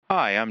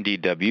Hi, I'm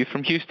DW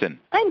from Houston.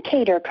 I'm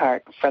Kate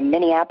Urquhart from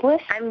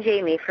Minneapolis. I'm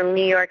Jamie from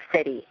New York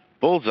City.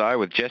 Bullseye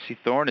with Jesse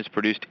Thorne is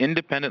produced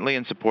independently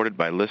and supported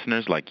by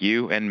listeners like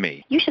you and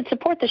me. You should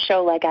support the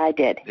show like I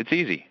did. It's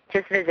easy.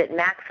 Just visit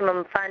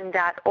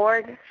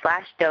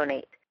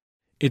MaximumFun.org/donate.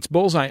 It's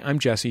Bullseye. I'm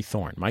Jesse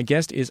Thorne. My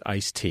guest is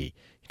Ice-T.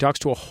 He talks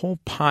to a whole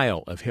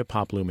pile of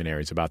hip-hop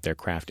luminaries about their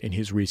craft in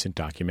his recent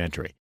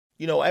documentary.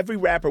 You know, every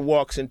rapper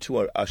walks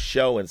into a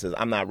show and says,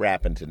 I'm not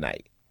rapping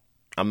tonight.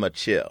 I'm going to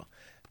chill.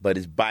 But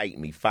it's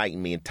biting me,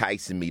 fighting me,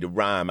 enticing me to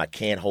rhyme. I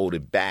can't hold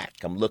it back.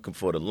 I'm looking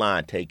for the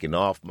line, taking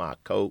off my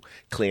coat,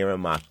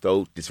 clearing my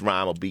throat. This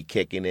rhyme will be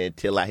kicking in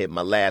till I hit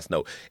my last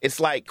note. It's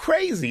like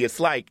crazy. It's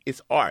like it's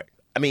art.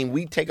 I mean,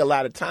 we take a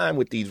lot of time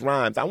with these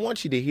rhymes. I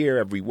want you to hear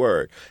every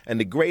word. And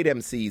the great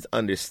MCs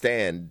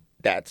understand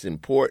that's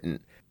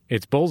important.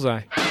 It's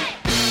Bullseye.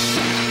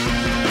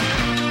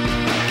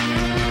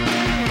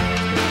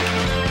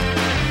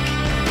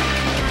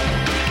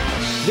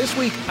 This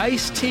week,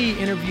 Ice-T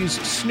interviews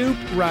Snoop,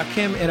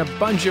 Rakim, and a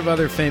bunch of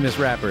other famous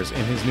rappers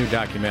in his new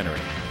documentary.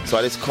 So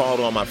I just called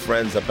all my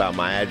friends about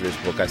my address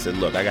book. I said,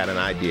 look, I got an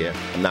idea.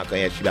 I'm not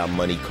going to ask you about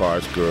money,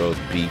 cars, girls,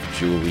 beef,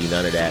 jewelry,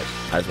 none of that.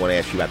 I just want to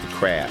ask you about the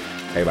craft.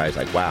 Everybody's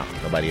like, wow,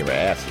 nobody ever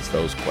asks us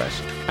those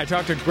questions. I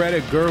talked to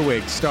Greta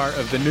Gerwig, star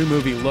of the new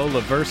movie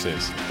Lola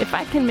Versus. If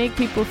I can make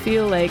people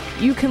feel like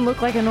you can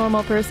look like a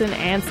normal person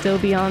and still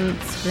be on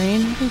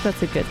screen, I think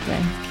that's a good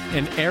thing.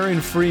 And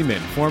Aaron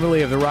Freeman,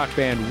 formerly of the rock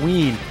band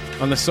Ween,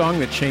 on the song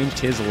that changed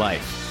his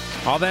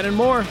life. All that and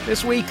more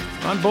this week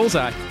on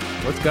Bullseye.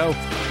 Let's go.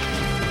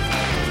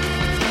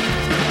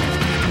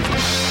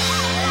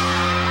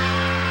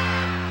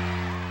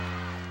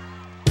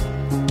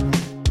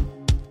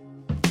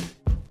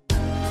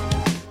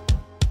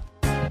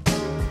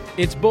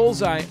 It's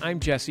Bullseye.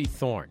 I'm Jesse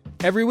Thorne.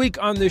 Every week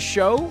on this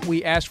show,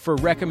 we ask for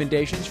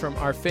recommendations from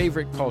our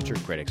favorite culture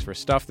critics for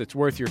stuff that's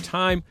worth your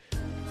time.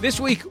 This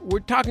week,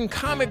 we're talking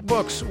comic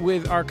books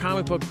with our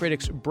comic book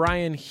critics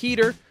Brian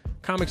Heater,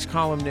 comics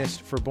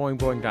columnist for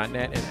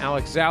BoingBoing.net, and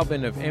Alex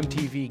Zalbin of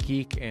MTV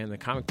Geek and the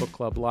Comic Book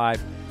Club Live.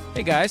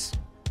 Hey, guys.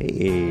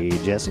 Hey,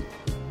 Jesse.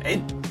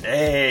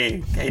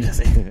 Hey,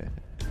 Jesse.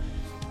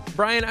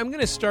 Brian, I'm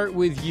going to start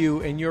with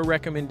you and your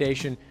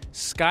recommendation,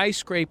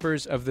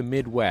 Skyscrapers of the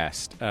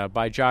Midwest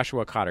by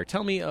Joshua Cotter.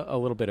 Tell me a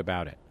little bit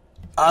about it.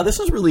 This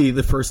was really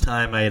the first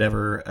time I had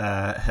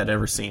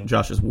ever seen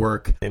Josh's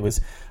work. It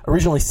was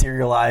originally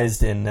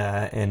serialized in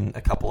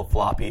a couple of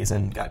floppies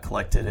and got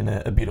collected in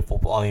a beautiful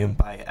volume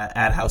by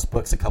Ad House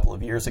Books a couple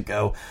of years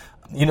ago.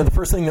 You know, the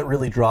first thing that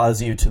really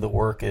draws you to the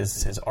work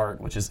is his art,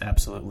 which is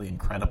absolutely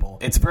incredible.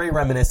 It's very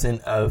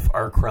reminiscent of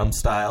R. Crumb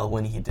style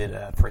when he did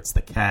Fritz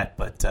the Cat,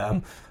 but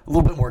a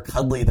little bit more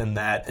cuddly than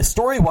that.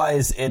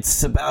 Story-wise,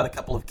 it's about a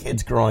couple of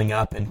kids growing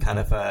up in kind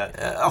of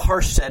a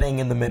harsh setting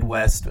in the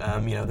Midwest.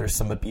 You know, there's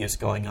some abuse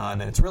going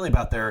on, and it's really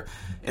about their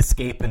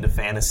escape into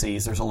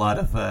fantasies. There's a lot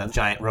of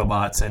giant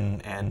robots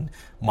and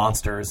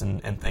monsters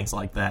and things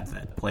like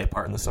that play a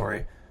part in the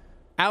story.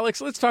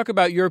 Alex, let's talk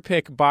about your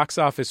pick, Box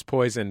Office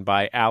Poison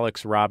by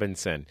Alex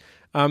Robinson.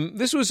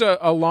 This was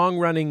a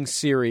long-running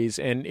series,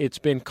 and it's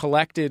been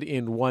collected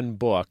in one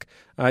book.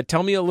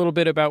 Tell me a little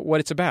bit about what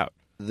it's about.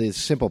 The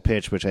simple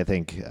pitch, which I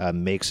think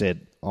makes it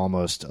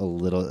almost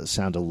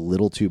sound a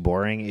little too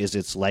boring, is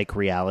it's like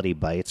Reality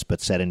Bites,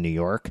 but set in New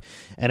York.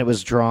 And it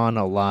was drawn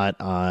a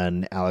lot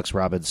on Alex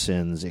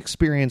Robinson's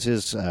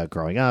experiences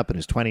growing up in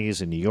his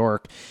 20s in New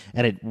York.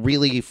 And it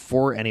really,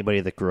 for anybody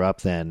that grew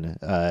up then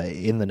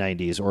in the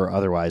 90s or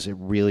otherwise, it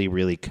really,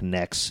 really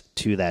connects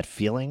to that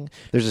feeling.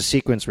 There's a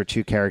sequence where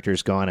two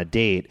characters go on a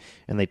date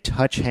and they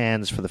touch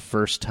hands for the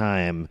first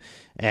time,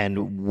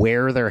 and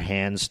where their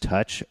hands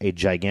touch, a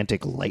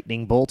gigantic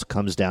lightning bolt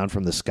comes down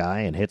from the sky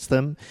and hits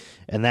them.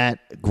 And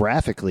that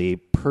graphically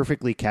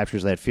perfectly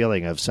captures that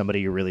feeling of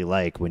somebody you really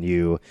like when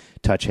you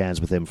touch hands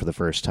with them for the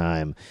first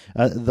time.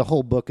 The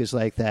whole book is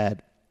like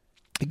that.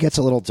 It gets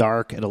a little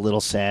dark and a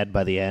little sad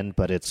by the end,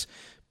 but it's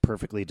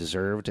perfectly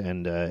deserved.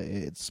 And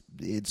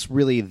it's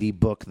really the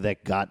book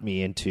that got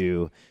me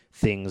into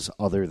things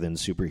other than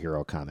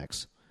superhero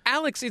comics.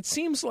 Alex, it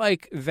seems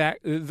like that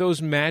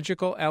those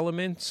magical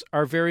elements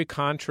are very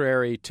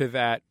contrary to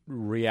that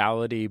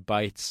Reality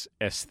Bites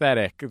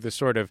aesthetic, the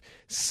sort of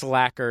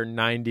slacker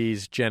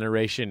 90s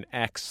Generation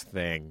X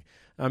thing.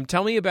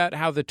 Tell me about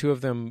how the two of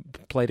them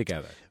play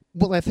together.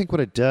 Well, I think what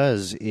it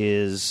does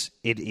is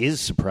it is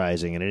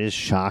surprising and it is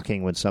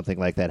shocking when something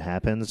like that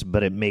happens,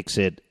 but it makes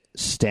it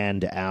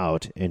stand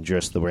out in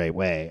just the right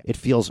way. It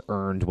feels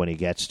earned when he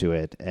gets to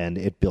it, and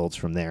it builds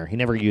from there. He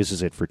never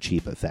uses it for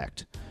cheap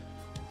effect.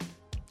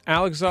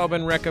 Alex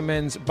Zalbin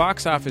recommends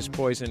Box Office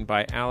Poison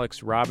by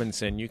Alex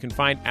Robinson. You can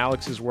find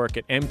Alex's work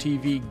at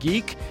MTV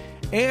Geek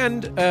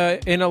and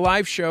in a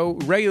live show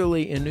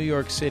regularly in New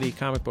York City,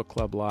 Comic Book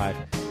Club Live.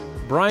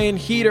 Brian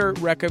Heater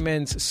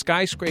recommends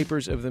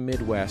Skyscrapers of the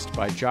Midwest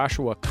by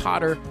Joshua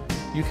Cotter.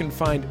 You can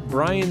find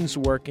Brian's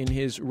work in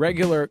his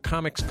regular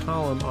comics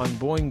column on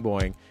Boing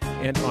Boing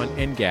and on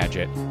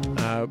Engadget.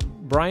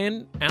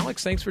 Brian,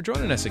 Alex, thanks for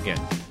joining us again.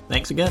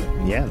 Thanks again.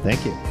 Yeah,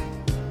 thank you.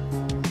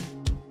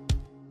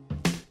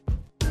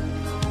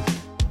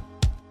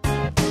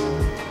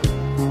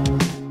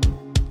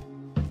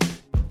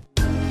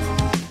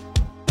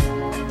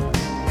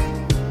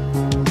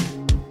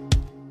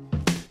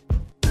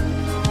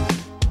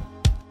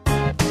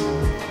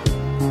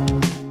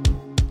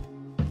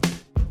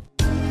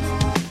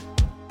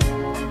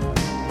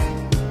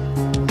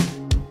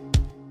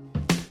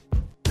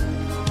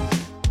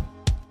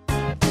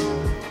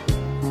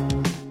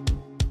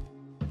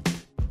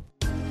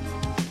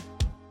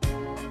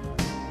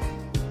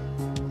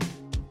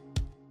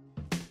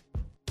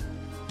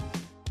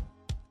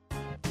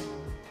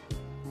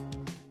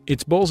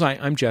 It's Bullseye.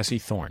 I'm Jesse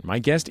Thorne. My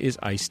guest is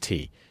Ice-T.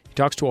 He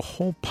talks to a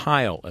whole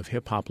pile of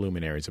hip-hop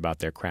luminaries about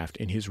their craft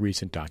in his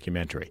recent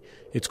documentary.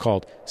 It's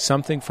called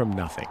Something from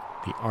Nothing,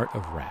 The Art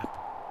of Rap.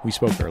 We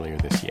spoke earlier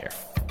this year.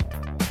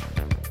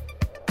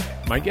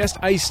 My guest,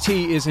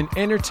 Ice-T, is an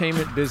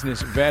entertainment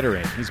business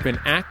veteran. He's been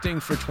acting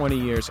for 20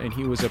 years, and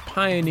he was a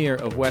pioneer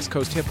of West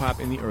Coast hip-hop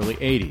in the early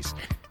 80s.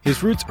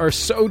 His roots are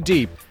so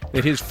deep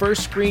that his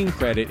first screen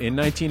credit in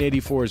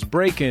 1984's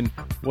Breakin'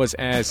 was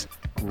as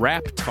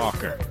Rap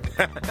Talker.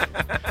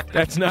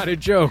 That's not a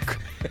joke.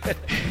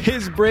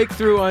 His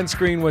breakthrough on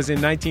screen was in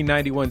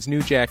 1991's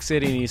New Jack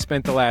City, and he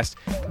spent the last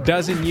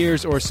dozen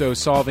years or so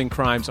solving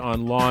crimes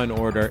on Law &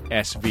 Order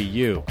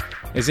SVU.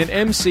 As an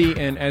MC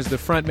and as the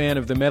frontman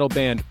of the metal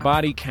band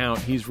Body Count,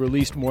 he's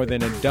released more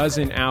than a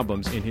dozen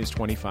albums in his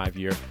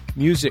 25-year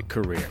music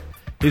career.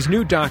 His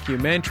new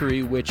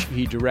documentary, which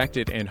he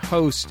directed and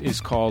hosts, is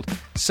called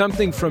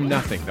Something from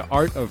Nothing, The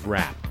Art of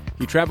Rap.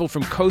 He traveled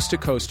from coast to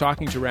coast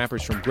talking to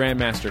rappers from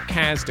Grandmaster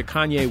Caz to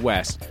Kanye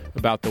West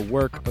about the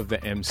work of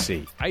the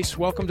MC. Ice,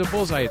 welcome to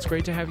Bullseye. It's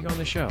great to have you on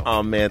the show.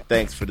 Oh, man,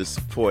 thanks for the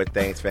support.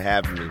 Thanks for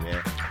having me,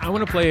 man. I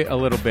want to play a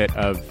little bit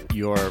of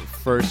your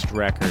first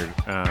record.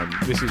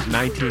 This is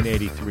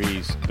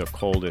 1983's The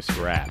Coldest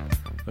Rap.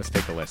 Let's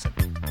take a listen.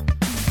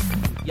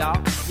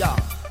 Y'all,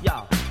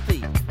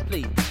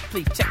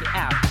 please check it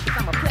out. 'Cause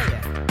I'm a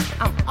player.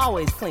 I'm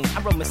always clean.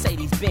 I rode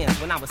Mercedes-Benz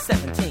when I was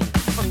 17.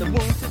 From the womb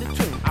to the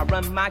tomb, I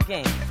run my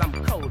game. 'Cause I'm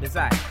cold as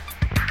ice,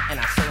 and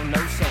I show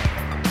no shame.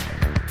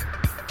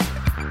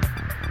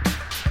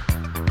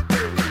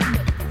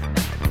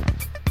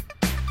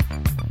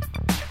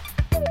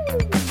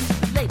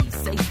 Ladies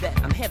say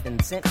that I'm heaven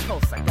sent.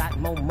 Close, I got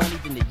more money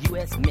than the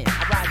U.S. Mint.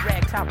 I ride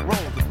ragtop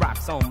road with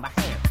rocks on my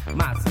hand.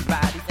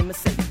 Maseratis and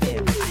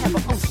Mercedes-Benz. I have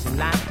an ocean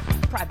line,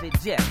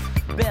 private jets.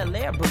 Bel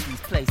Air bookies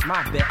place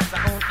my bets.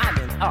 I own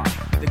islands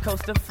off the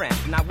coast of France,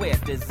 and I wear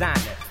designer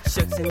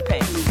shirts and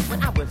pants.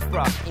 When I was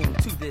brought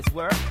into this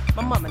world,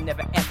 my mama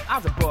never asked I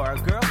was a boy or a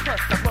girl. Plus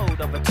I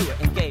rolled over to her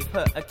and gave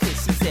her a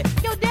kiss. She said,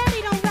 "Yo,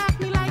 daddy don't rock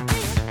me like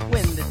this."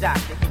 When the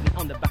doctor hit me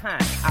on the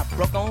behind, I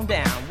broke on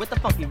down with a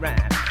funky rhyme.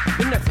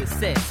 The nurses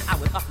said I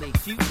was awfully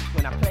cute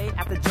when I played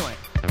at the joint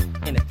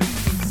in a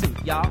 3-piece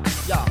suit. Y'all,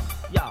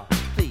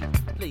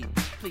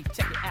 please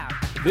check it out.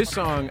 This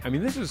song, I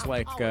mean, this is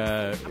like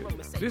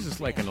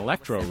an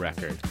electro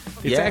record.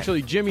 It's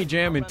actually Jimmy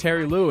Jam and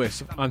Terry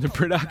Lewis on the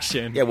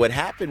production. Yeah, what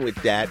happened with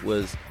that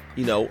was,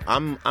 you know,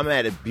 I'm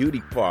at a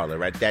beauty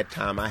parlor. At that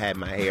time, I had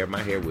my hair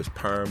was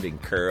permed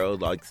and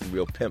curled, like some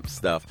real pimp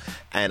stuff.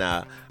 And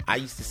I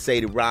used to say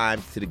the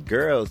rhymes to the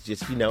girls,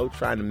 just, you know,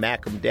 trying to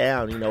mack them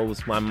down. You know, it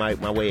was my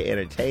way of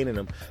entertaining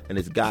them. And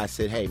this guy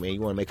said, "Hey, man,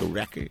 you want to make a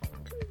record?"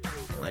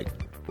 I'm like,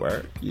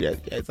 word? Yeah,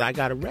 I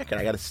got a record.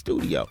 I got a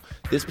studio.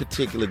 This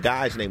particular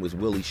guy's name was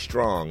Willie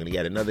Strong, and he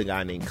had another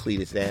guy named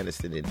Cletus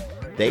Anderson, and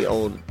they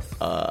owned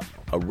a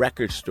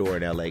record store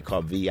in L.A.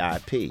 called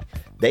VIP.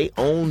 They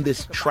owned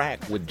this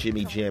track with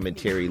Jimmy Jam and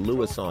Terry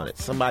Lewis on it.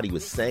 Somebody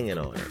was singing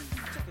on it,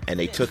 and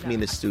they took me in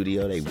the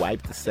studio. They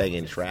wiped the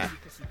singing track.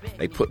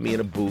 They put me in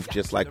a booth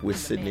just like we're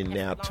sitting in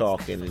now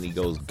talking, and he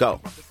goes,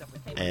 "Go."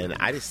 And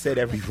I just said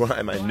every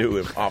rhyme I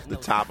knew off the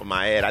top of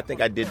my head. I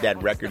think I did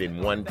that record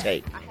in one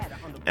take.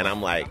 And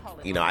I'm like,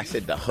 you know, I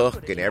said the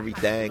hook and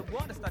everything,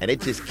 and it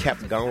just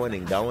kept going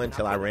and going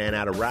until I ran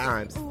out of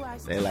rhymes.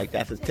 They're like,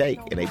 "That's a take,"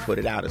 and they put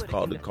it out. It's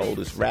called The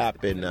Coldest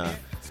Rap, and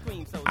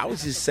I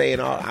was just saying,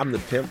 I'm the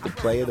pimp, the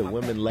player, the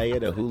women layer,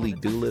 the hoolie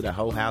dooler, the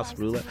whole house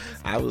ruler.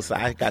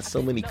 I got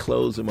so many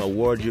clothes in my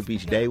wardrobe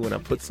each day. When I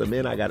put some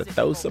in, I got to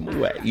throw some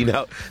away, you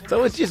know?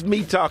 So it's just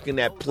me talking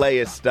that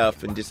player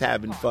stuff and just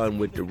having fun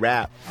with the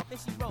rap.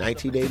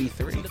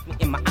 1983.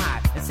 In my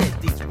eye and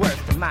said these words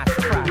to my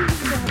surprise.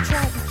 I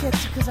tried to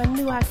catch you because I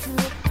knew I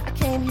could. I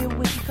came here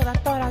with you because I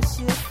thought I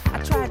should.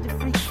 I tried to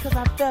freak you because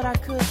I felt I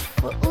could.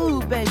 But ooh,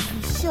 baby,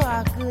 you sure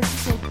I could. She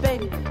said,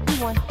 "Baby,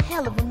 you one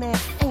hell of a man.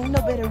 Ain't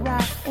no better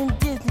ride in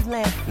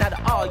Disneyland." Now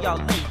to all y'all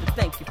ladies that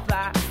think you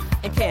fly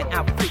and can't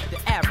out-freak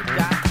the average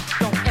guy,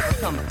 don't ever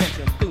come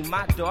venturing through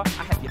my door.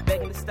 I have you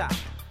begging to stop.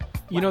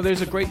 You know,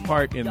 there's a great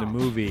part in the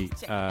movie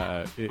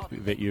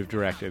that you've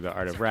directed, The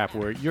Art of Rap,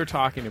 where you're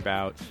talking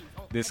about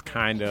this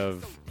kind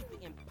of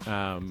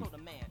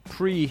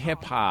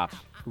pre-hip-hop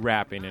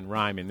rapping and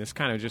rhyming, this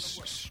kind of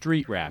just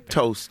street rapping.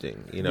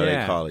 Toasting, you know,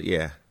 they call it,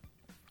 yeah.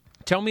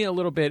 Tell me a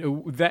little bit.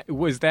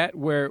 Was that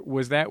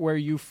where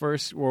you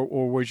first,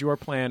 or was your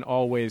plan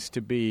always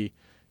to be,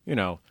 you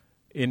know,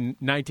 in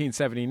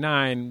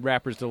 1979,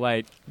 Rapper's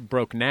Delight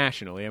broke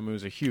nationally. I mean, it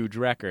was a huge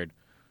record.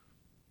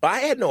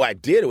 I had no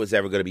idea it was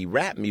ever going to be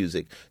rap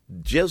music.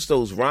 Just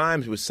those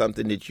rhymes were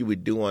something that you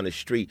would do on the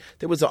street.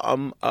 There was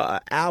an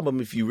album,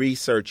 if you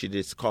research it,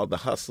 it's called The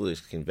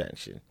Hustlers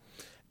Convention.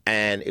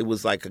 And it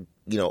was like,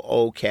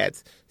 old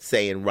cats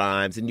saying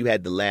rhymes. And you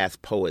had the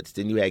Last Poets.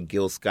 Then you had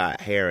Gil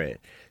Scott-Heron.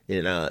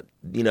 And,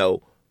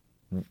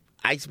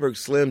 Iceberg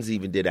Slims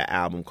even did an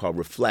album called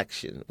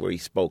Reflection, where he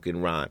spoke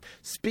in rhyme.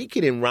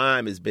 Speaking in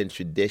rhyme has been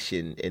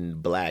tradition in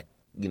black,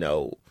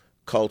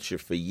 culture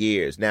for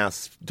years. Now,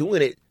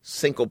 doing it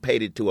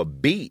syncopated to a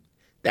beat,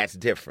 that's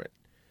different.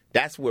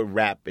 That's where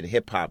rap and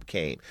hip-hop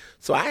came.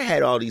 So I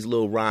had all these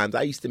little rhymes.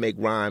 I used to make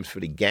rhymes for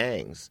the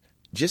gangs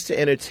just to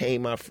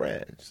entertain my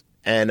friends.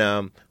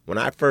 And when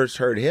I first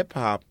heard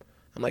hip-hop,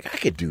 I'm like, I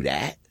could do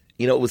that.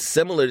 You know, it was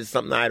similar to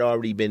something I'd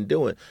already been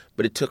doing,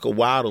 but it took a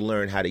while to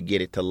learn how to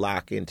get it to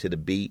lock into the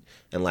beat.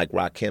 And like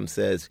Rakim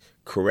says,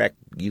 correct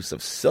use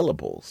of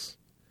syllables.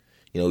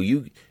 You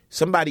know,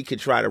 somebody could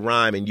try to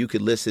rhyme and you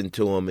could listen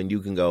to them and you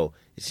can go,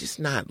 it's just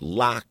not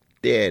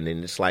locked in.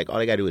 And it's like, all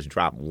they got to do is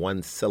drop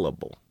one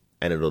syllable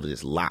and it'll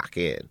just lock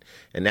in.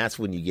 And that's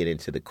when you get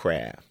into the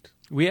craft.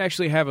 We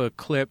actually have a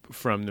clip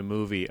from the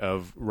movie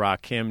of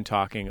Rakim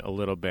talking a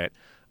little bit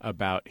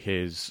about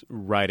his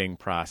writing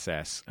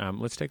process.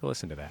 Let's take a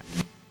listen to that.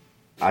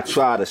 I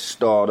try to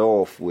start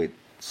off with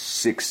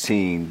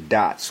 16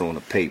 dots on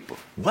the paper.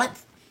 What?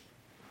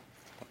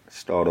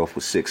 Start off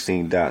with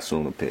 16 dots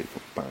on the paper.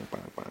 Bang,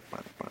 bang, bang,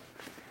 bang, bang.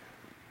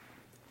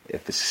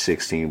 If it's a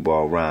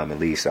 16-bar rhyme, at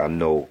least I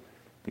know,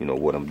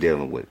 what I'm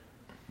dealing with.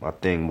 My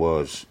thing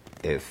was,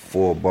 if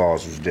 4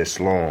 bars was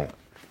this long,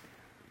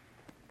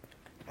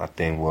 my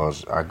thing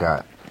was I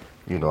got,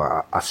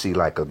 I see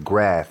like a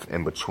graph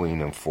in between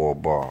them 4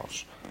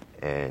 bars.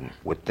 And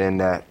within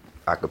that,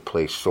 I could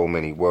place so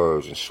many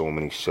words and so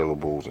many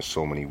syllables and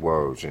so many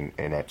words. And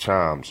at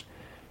times,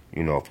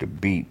 if the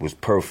beat was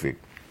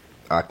perfect,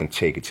 I can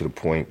take it to the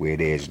point where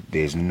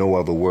there's no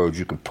other words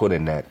you can put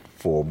in that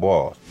 4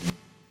 bars.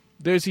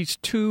 There's these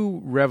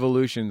 2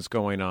 revolutions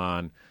going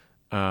on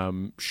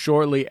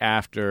shortly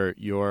after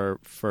your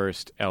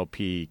first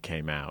LP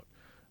came out.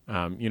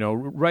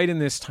 Right in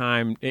this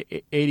time,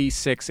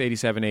 86,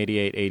 87,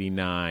 88,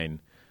 89.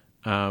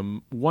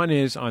 One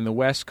is on the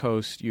West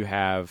Coast, you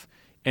have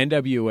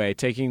NWA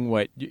taking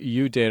what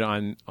you did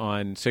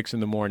on 6 in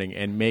the Morning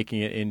and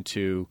making it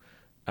into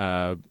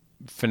a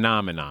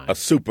phenomenon. A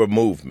super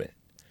movement.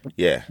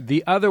 Yeah.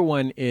 The other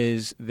one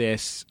is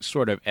this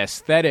sort of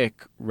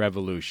aesthetic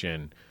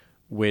revolution,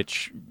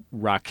 which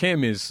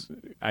Rakim is,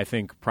 I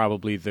think,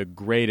 probably the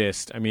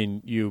greatest. I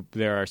mean,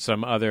 there are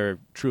some other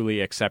truly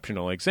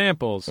exceptional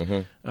examples.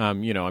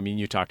 Mm-hmm.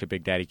 You talked to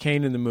Big Daddy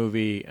Kane in the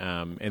movie,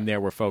 and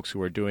there were folks who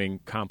were doing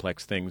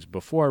complex things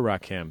before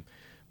Rakim.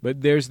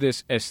 But there's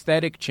this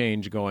aesthetic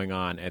change going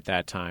on at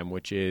that time,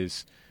 which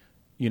is,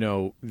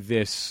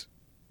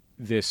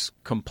 this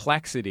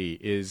complexity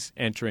is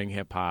entering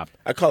hip-hop.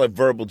 I call it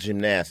verbal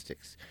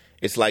gymnastics.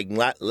 It's like,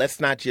 let's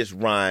not just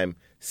rhyme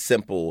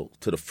simple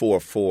to the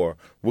 4/4.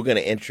 We're going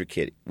to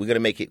intricate it. We're going to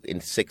make it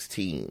in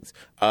 16s.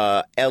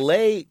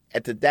 L.A.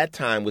 at that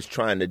time was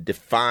trying to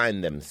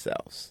define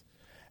themselves.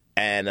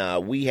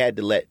 And we had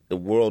to let the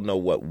world know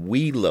what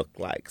we looked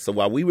like. So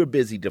while we were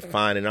busy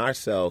defining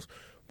ourselves,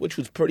 which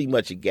was pretty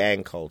much a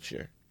gang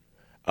culture,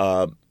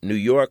 New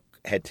York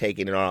had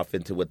taken it off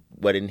into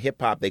what in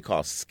hip-hop they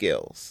call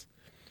skills.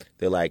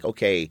 They're like,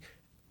 okay,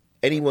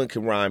 anyone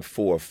can rhyme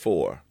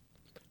 4/4,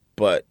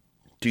 but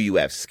do you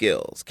have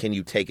skills? Can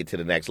you take it to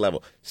the next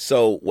level?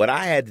 So what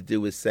I had to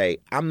do is say,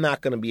 I'm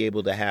not going to be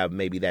able to have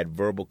maybe that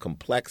verbal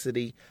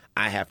complexity.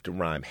 I have to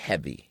rhyme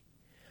heavy.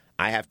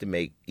 I have to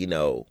make,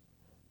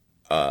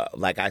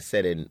 like I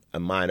said in A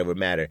Mind Over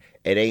Matter,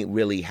 it ain't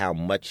really how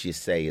much you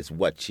say, it's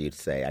what you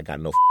say. I got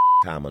no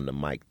time on the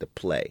mic to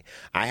play.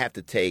 I have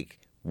to take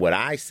what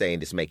I say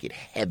and just make it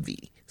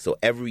heavy. So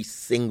every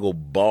single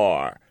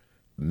bar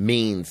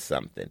means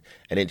something.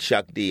 And in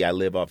Chuck D, I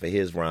live off of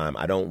his rhyme.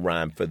 I don't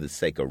rhyme for the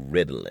sake of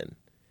riddling.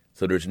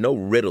 So there's no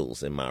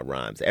riddles in my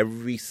rhymes.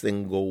 Every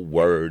single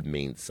word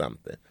means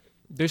something.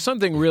 There's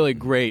something really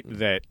great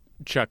that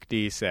Chuck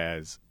D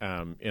says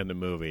in the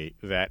movie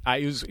that I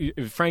use,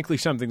 frankly,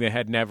 something that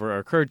had never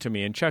occurred to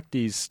me. And Chuck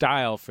D's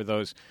style, for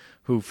those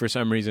who for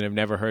some reason have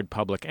never heard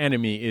Public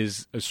Enemy,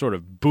 is a sort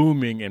of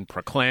booming and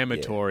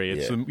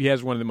proclamatory. He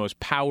has one of the most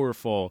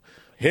powerful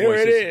Here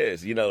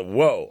voices. it is.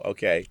 Whoa,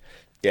 okay.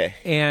 Yeah.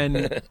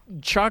 And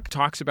Chuck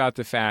talks about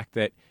the fact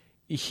that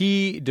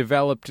he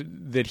developed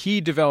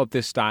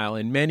this style,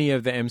 and many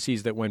of the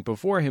MCs that went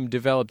before him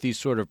developed these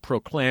sort of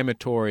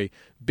proclamatory,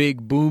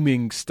 big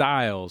booming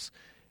styles,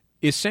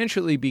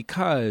 essentially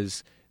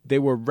because they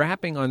were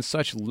rapping on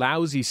such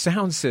lousy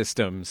sound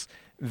systems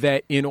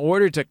that in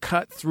order to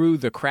cut through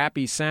the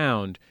crappy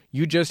sound,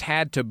 you just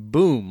had to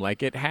boom.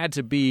 Like, it had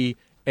to be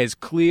as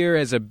clear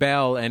as a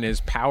bell and as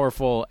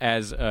powerful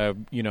as a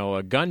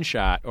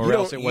gunshot, or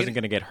else it wasn't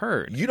going to get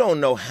heard. You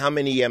don't know how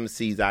many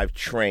MCs I've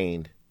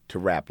trained to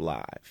rap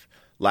live.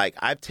 Like,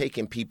 I've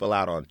taken people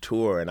out on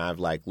tour and I've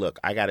like, look,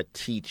 I got to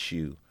teach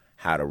you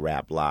how to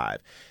rap live.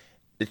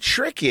 The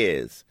trick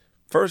is,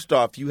 first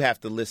off, you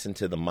have to listen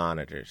to the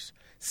monitors.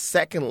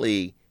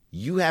 Secondly,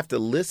 you have to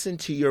listen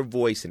to your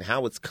voice and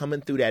how it's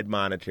coming through that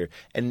monitor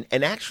and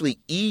actually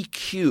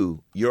EQ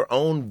your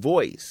own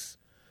voice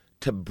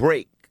to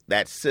break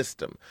that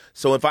system.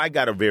 So if I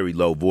got a very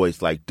low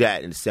voice like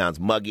that and it sounds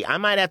muggy, I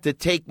might have to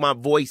take my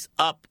voice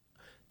up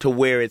to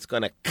where it's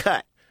going to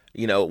cut.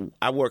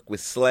 I work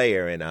with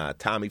Slayer, and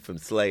Tommy from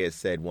Slayer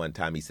said one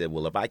time, he said,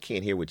 well, if I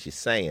can't hear what you're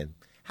saying,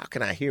 how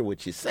can I hear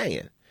what you're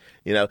saying?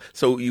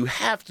 So you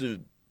have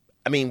to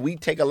I mean, we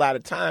take a lot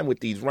of time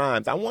with these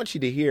rhymes. I want you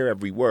to hear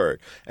every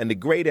word. And the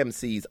great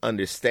MCs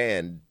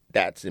understand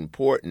that's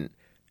important.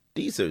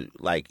 These are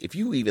like, if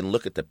you even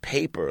look at the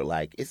paper,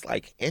 like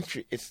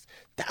it's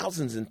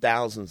thousands and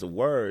thousands of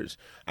words.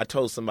 I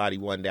told somebody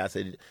one day, I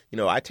said,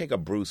 I take a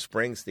Bruce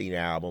Springsteen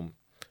album.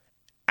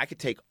 I could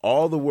take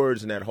all the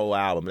words in that whole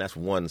album, and that's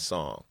one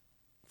song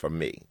for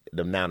me.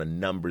 The amount of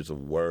numbers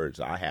of words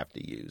I have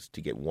to use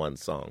to get one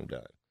song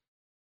done.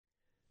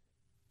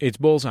 It's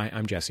Bullseye.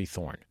 I'm Jesse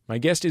Thorne. My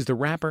guest is the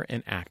rapper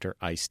and actor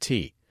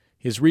Ice-T.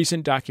 His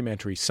recent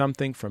documentary,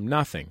 Something from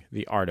Nothing,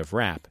 The Art of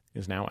Rap,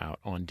 is now out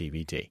on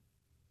DVD.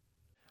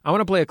 I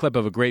want to play a clip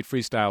of a great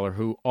freestyler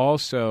who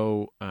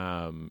also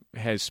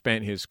has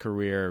spent his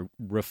career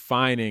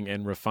refining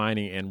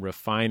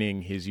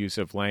his use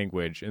of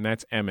language, and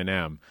that's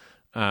Eminem.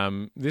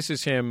 This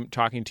is him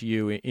talking to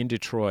you in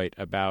Detroit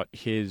about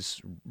his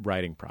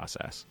writing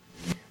process.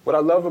 What I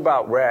love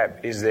about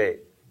rap is that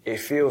it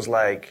feels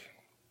like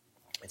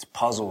it's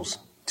puzzles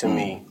to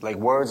me. Like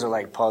words are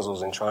like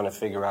puzzles and trying to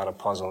figure out a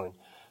puzzle and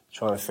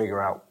trying to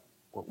figure out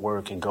what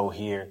word can go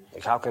here.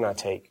 Like how can I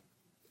take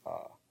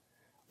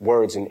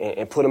words and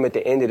put them at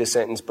the end of the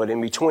sentence, but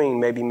in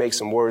between maybe make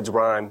some words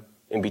rhyme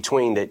in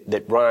between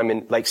that rhyme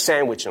and like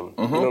sandwich them.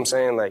 Mm-hmm. You know what I'm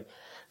saying? Like,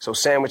 so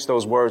sandwich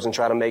those words and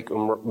try to make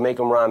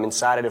them rhyme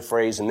inside of the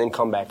phrase and then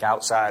come back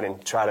outside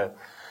and try to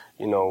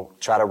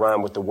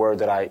rhyme with the word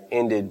that I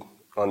ended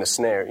on the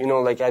snare.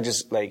 Like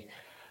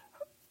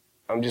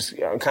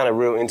I'm kind of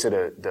real into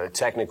the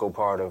technical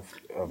part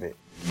of it.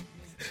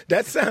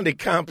 That sounded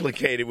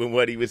complicated with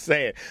what he was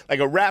saying. Like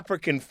a rapper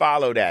can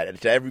follow that.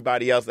 And to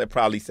everybody else, that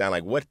probably sound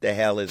like, what the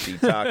hell is he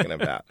talking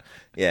about?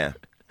 Yeah.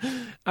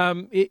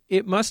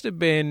 It must have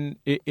been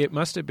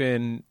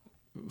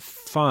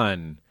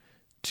fun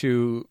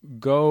to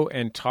go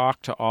and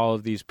talk to all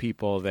of these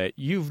people that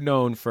you've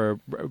known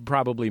for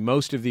probably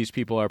most of these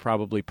people are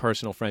probably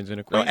personal friends and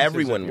acquaintances. No,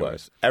 everyone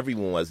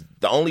was.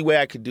 The only way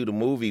I could do the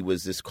movie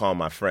was just call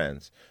my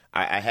friends.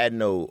 I had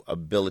no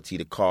ability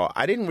to call.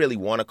 I didn't really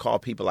want to call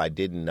people I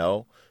didn't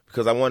know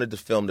because I wanted the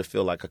film to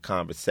feel like a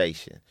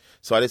conversation.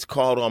 So I just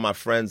called all my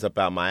friends up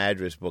out my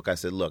address book. I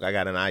said, look, I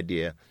got an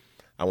idea.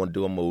 I want to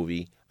do a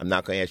movie. I'm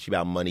not going to ask you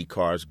about money,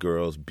 cars,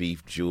 girls,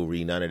 beef,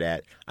 jewelry, none of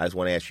that. I just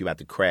want to ask you about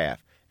the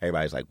craft.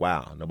 Everybody's like,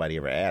 wow, nobody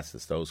ever asked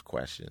us those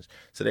questions.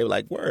 So they were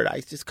like, word,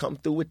 I just come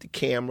through with the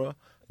camera,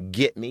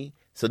 get me.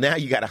 So now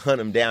you got to hunt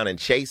them down and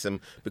chase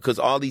them because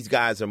all these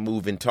guys are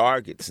moving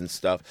targets and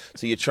stuff.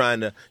 So you're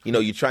trying to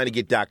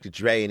get Dr.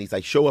 Dre, and he's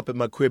like, show up at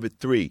my crib at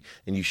 3.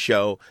 And you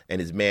show,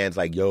 and his man's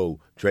like, yo,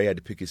 Dre had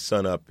to pick his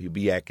son up. He'll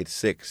be back at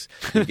 6.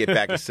 You get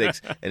back at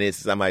 6, and then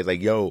somebody's like,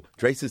 yo,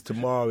 Dre says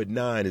tomorrow at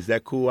 9. Is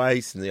that cool,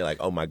 Ice? And they're like,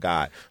 oh, my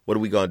God, what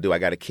are we going to do? I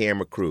got a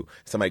camera crew.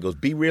 Somebody goes,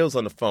 Be Real's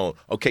on the phone.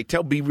 Okay,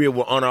 tell Be Real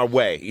we're on our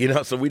way.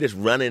 So we just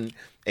running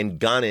and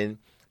gunning.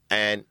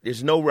 And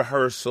there's no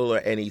rehearsal or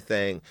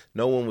anything.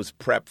 No one was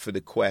prepped for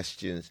the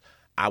questions.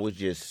 I was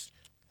just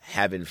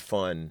having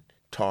fun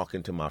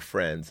talking to my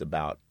friends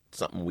about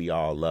something we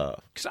all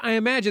love. Because I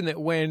imagine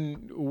that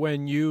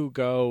when you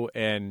go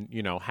and,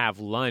 have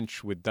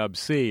lunch with Dub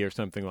C or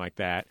something like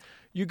that,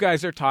 you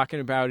guys are talking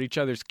about each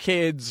other's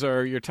kids,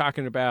 or you're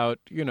talking about,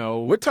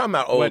 we're talking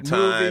about old times.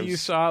 What movie you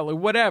saw,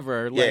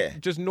 whatever. Yeah.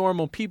 Just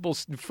normal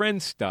people's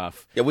friend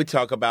stuff. Yeah, we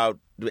talk about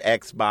the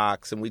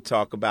Xbox, and we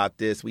talk about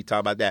this, we talk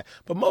about that.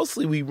 But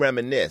mostly we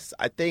reminisce.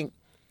 I think,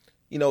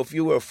 if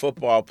you were a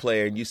football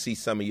player and you see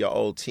some of your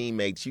old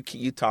teammates,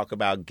 you talk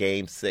about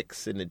Game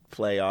 6 in the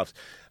playoffs.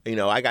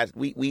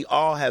 We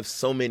all have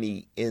so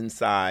many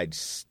inside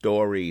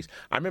stories.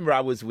 I remember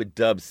I was with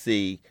Dub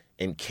C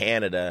in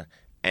Canada,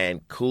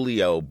 and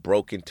Coolio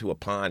broke into a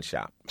pawn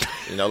shop,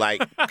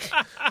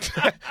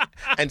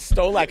 and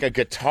stole like a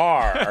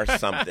guitar or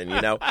something,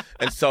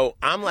 And so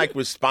I'm like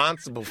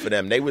responsible for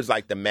them. They was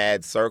like the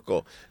mad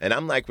circle, and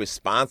I'm like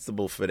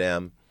responsible for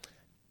them.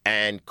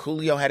 And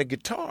Coolio had a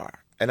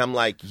guitar, and I'm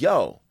like,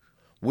 yo,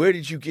 where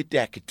did you get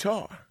that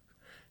guitar?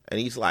 And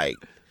he's like,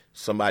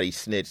 somebody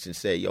snitched and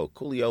said, yo,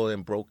 Coolio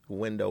then broke the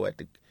window at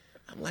the.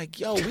 I'm like,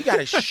 yo, we got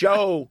a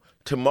show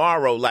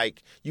tomorrow.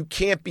 Like, you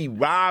can't be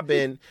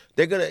robbing.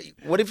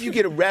 What if you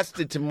get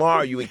arrested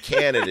tomorrow? You in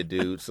Canada,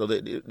 dude. So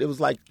it was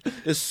like,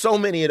 there's so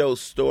many of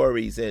those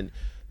stories. And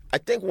I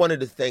think one of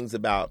the things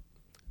about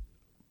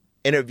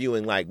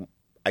interviewing, like,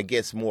 I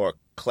guess more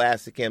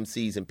classic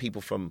MCs and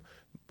people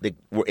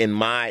were in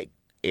my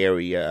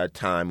area at a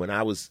time when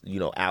I was,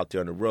 out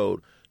there on the road,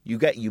 you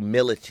got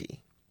humility.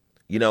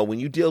 When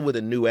you deal with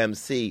a new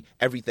MC,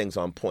 everything's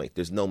on point.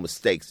 There's no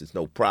mistakes. There's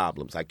no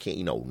problems. I can't,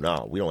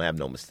 no, we don't have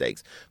no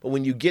mistakes. But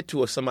when you get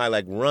to somebody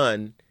like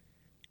Run,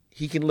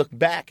 he can look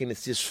back and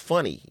it's just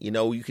funny.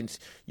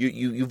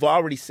 You've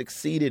already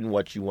succeeded in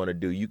what you want to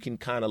do. You can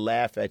kind of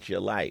laugh at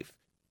your life.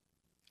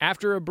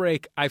 After a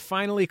break, I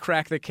finally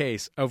crack the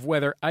case of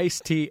whether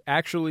Ice-T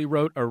actually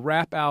wrote a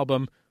rap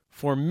album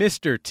for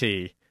Mr.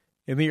 T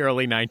in the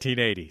early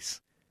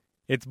 1980s.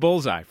 It's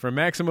Bullseye from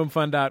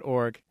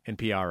MaximumFun.org and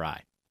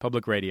PRI.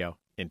 Public Radio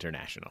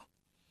International.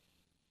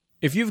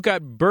 If you've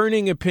got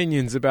burning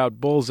opinions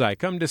about Bullseye,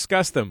 come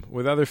discuss them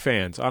with other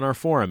fans on our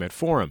forum at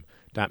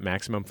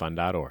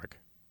forum.maximumfun.org.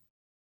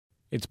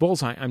 It's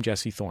Bullseye. I'm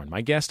Jesse Thorne.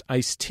 My guest,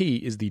 Ice-T,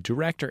 is the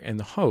director and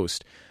the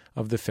host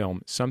of the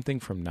film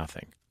Something from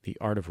Nothing, The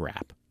Art of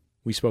Rap.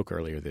 We spoke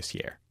earlier this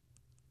year.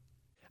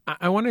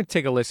 I want to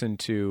take a listen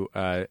to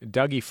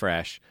Dougie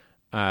Fresh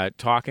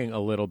talking a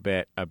little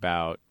bit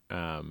about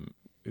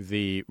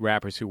the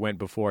rappers who went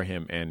before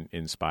him and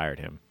inspired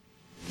him.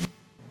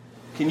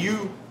 Can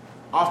you,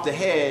 off the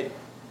head,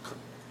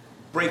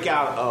 break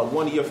out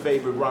one of your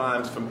favorite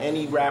rhymes from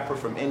any rapper,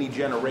 from any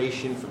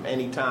generation, from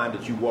any time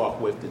that you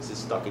walk with that's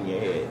just stuck in your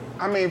head?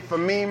 I mean, for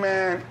me,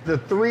 man, the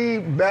three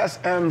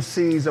best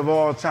MCs of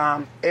all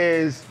time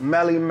is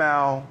Melly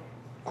Mel,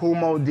 Kool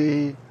Moe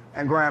Dee,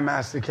 and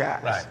Grandmaster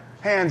Caz. Right.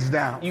 Hands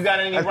down. You got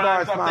any as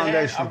rhymes far off as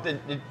the foundation.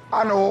 head?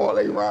 I know all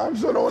they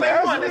rhymes, so don't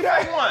ask me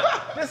that. Say one.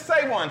 Just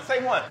say one.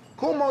 Say one.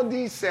 Kool Moe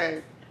Dee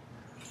said,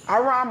 I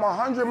rhyme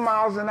 100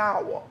 miles an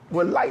hour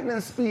with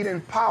lightning speed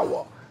and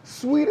power.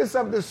 Sweetest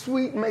of the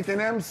sweet, make an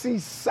MC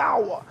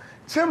sour.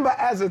 Timber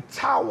as a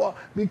tower,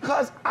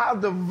 because I'll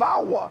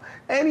devour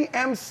any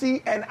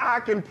MC and I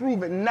can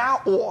prove it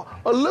now or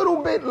a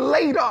little bit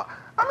later.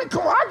 I mean,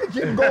 come on, I can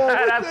keep going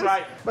with That's this.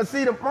 right. But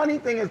see, the funny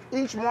thing is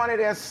each one of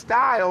their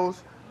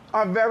styles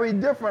are very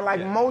different.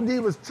 Like Moe Dee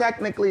was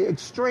technically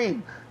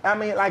extreme. I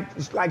mean,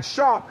 like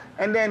sharp.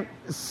 And then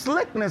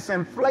slickness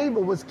and flavor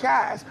was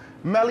Caz.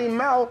 Melly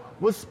Mel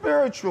was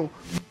spiritual.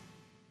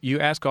 You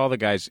ask all the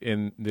guys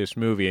in this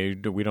movie,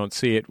 we don't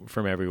see it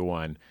from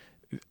everyone,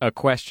 a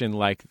question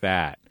like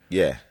that.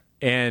 Yeah.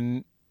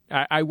 And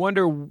I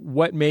wonder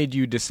what made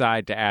you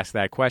decide to ask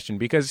that question,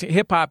 because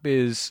hip-hop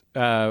is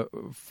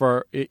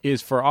for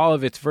all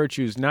of its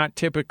virtues not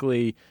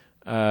typically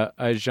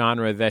a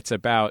genre that's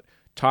about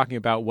talking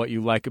about what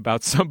you like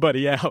about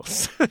somebody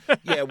else.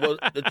 Yeah, well,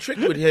 the trick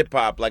with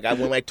hip-hop, like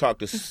when I talk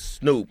to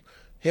Snoop,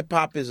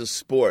 hip-hop is a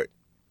sport.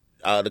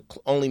 The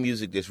only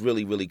music that's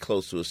really, really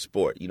close to a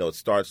sport. You know, it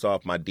starts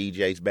off, my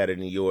DJ's better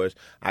than yours.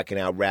 I can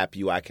out-rap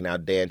you. I can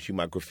out-dance you.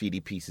 My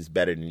graffiti piece is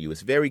better than you.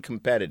 It's very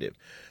competitive.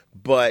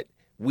 But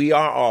we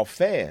are all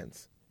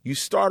fans. You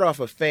start off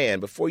a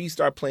fan. Before you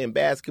start playing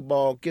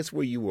basketball, guess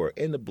where you were?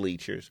 In the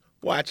bleachers,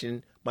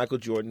 watching Michael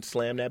Jordan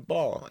slam that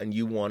ball, and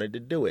you wanted to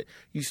do it.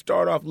 You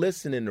start off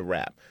listening to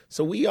rap.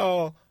 So we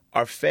all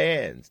are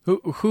fans.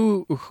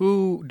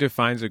 Who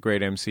defines a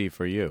great MC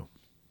for you?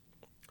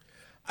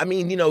 I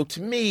mean, you know,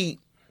 to me,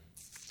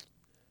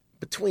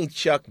 between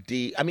Chuck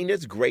D, I mean,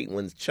 there's great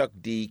ones. Chuck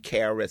D,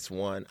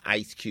 KRS-One,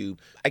 Ice Cube.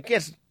 I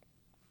guess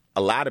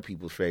a lot of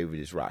people's favorite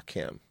is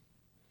Rakim.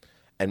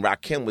 And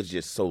Rakim was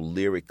just so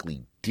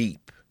lyrically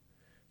deep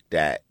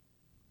that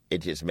it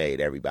just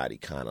made everybody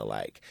kind of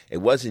like, it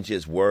wasn't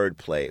just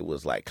wordplay, it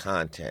was like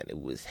content.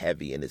 It was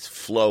heavy, and his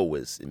flow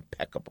was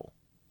impeccable.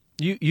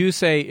 You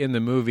say in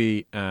the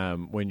movie,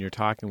 when you're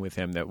talking with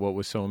him, that what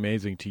was so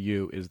amazing to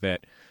you is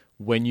that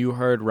when you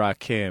heard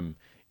Rakim,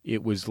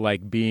 it was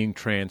like being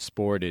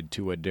transported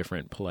to a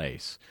different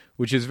place,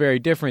 which is very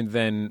different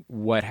than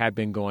what had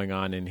been going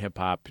on in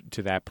hip-hop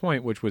to that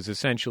point, which was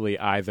essentially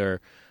either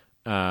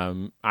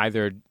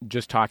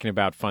just talking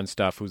about fun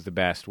stuff, who's the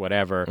best,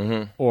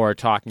 whatever, or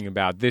talking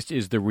about this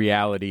is the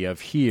reality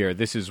of here,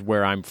 this is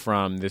where I'm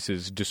from, this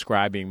is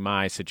describing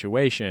my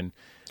situation.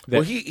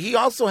 Well, he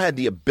also had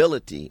the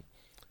ability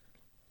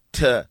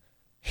to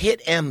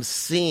hit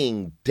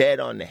emceeing dead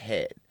on the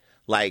head.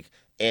 Like,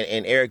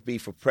 and Eric B.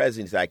 for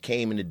president, I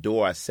came in the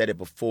door, I said it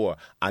before,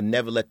 I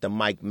never let the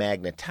mic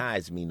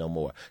magnetize me no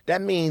more.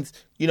 That means,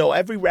 you know,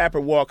 every rapper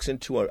walks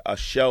into a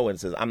show and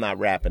says, I'm not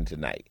rapping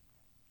tonight.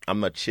 I'm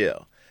going to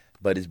chill.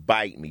 But it's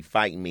biting me,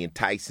 fighting me,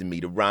 enticing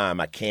me to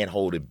rhyme. I can't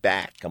hold it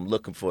back. I'm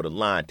looking for the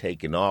line,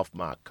 taking off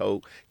my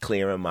coat,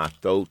 clearing my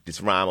throat.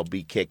 This rhyme will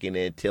be kicking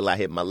in until I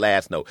hit my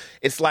last note.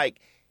 It's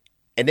like,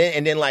 and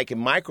then like in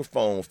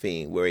Microphone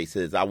Fiend, where he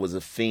says, I was a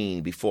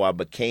fiend before I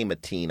became a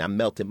teen. I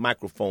melted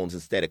microphones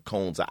instead of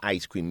cones of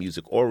ice cream,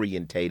 music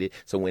orientated.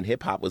 So when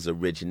hip-hop was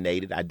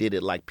originated, I did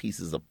it like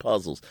pieces of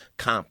puzzles,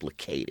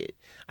 complicated.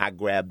 I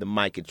grabbed the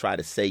mic and try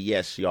to say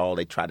yes, y'all.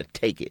 They try to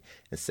take it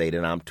and say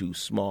that I'm too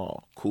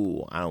small.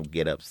 Cool, I don't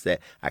get upset.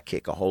 I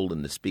kick a hole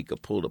in the speaker,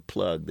 pull the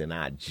plug, then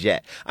I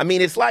jet. I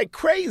mean, it's like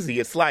crazy.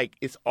 It's like,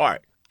 it's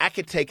art. I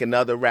could take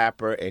another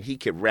rapper and he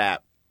could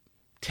rap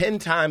 10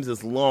 times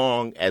as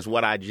long as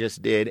what I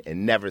just did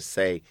and never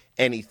say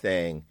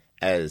anything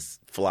as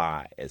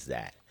fly as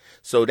that.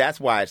 So that's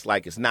why it's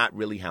like, it's not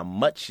really how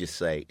much you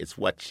say, it's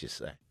what you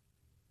say.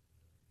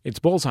 It's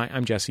Bullseye.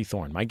 I'm Jesse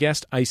Thorne. My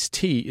guest,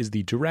 Ice-T, is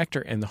the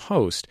director and the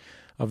host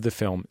of the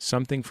film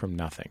Something from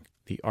Nothing,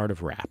 The Art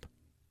of Rap.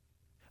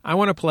 I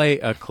want to play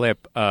a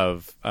clip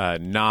of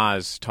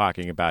Nas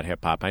talking about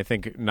hip-hop. I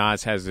think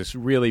Nas has this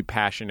really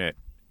passionate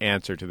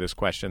answer to this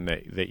question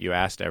that you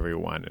asked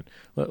everyone.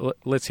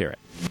 Let's hear it.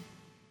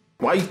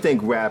 Why do you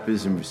think rap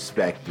isn't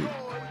respected?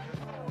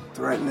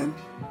 Threatening.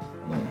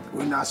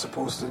 We're not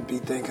supposed to be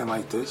thinking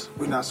like this.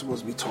 We're not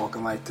supposed to be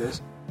talking like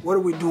this. What are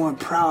we doing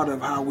proud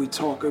of how we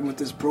talking with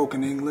this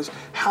broken English?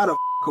 How the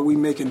are we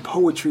making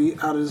poetry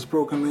out of this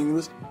broken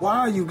English? Why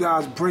are you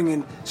guys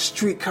bringing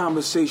street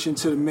conversation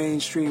to the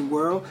mainstream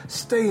world?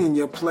 Stay in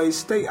your place.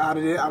 Stay out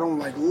of there. I don't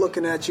like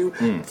looking at you.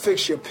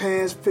 Fix your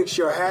pants. Fix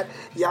your hat.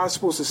 Y'all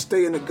supposed to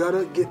stay in the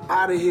gutter. Get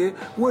out of here.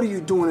 What are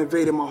you doing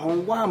invading my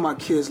home? Why are my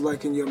kids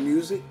liking your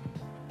music?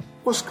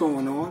 What's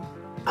going on?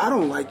 I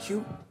don't like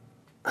you.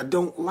 I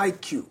don't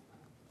like you.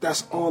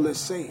 That's all they're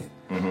saying.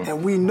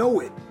 And we know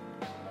it.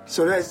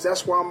 So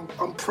that's why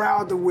I'm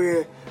proud to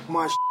wear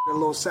my a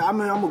little sag. I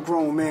mean, I'm a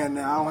grown man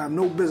now. I don't have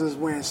no business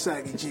wearing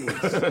saggy jeans.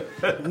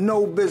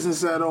 No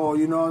business at all,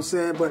 you know what I'm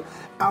saying? But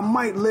I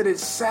might let it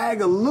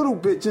sag a little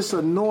bit, just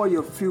annoy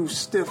a few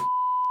stiff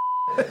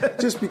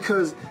just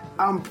because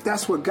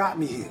that's what got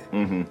me here.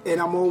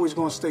 And I'm always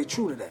going to stay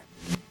true to that.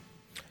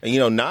 And, you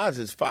know,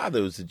 Nas's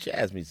father was a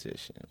jazz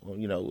musician,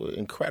 you know,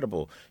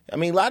 incredible. I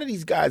mean, a lot of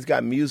these guys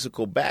got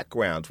musical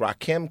backgrounds.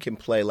 Rakim can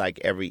play like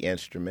every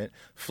instrument.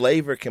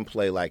 Flavor can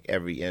play like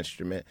every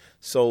instrument.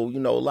 So, you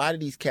know, a lot of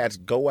these cats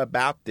go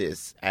about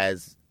this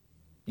as,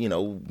 you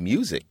know,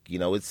 music. You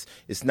know, it's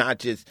not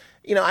just,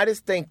 you know, I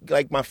just think,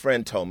 like my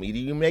friend told me,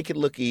 you make it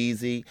look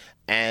easy,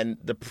 and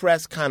the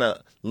press kind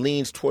of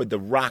leans toward the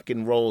rock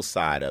and roll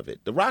side of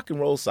it. The rock and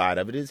roll side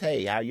of it is,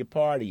 hey, how you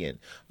partying?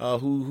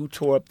 Who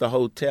tore up the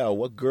hotel?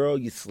 What girl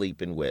you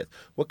sleeping with?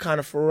 What kind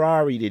of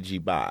Ferrari did you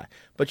buy?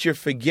 But you're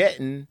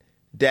forgetting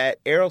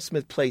that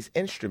Aerosmith plays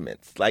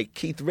instruments. Like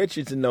Keith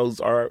Richards and those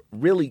are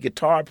really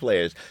guitar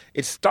players.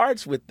 It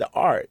starts with the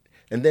art.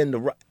 And then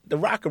the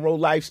rock and roll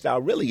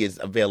lifestyle really is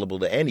available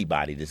to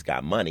anybody that's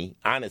got money,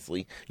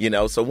 honestly. You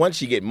know, so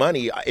once you get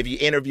money, if you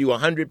interview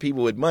 100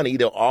 people with money,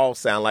 they'll all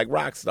sound like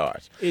rock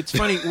stars. It's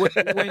funny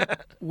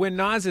when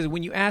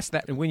you ask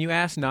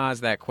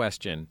Nas that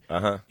question,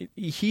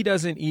 he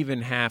doesn't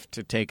even have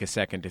to take a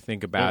second to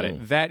think about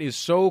it. That is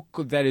so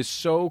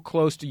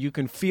close to, you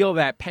can feel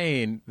that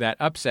pain, that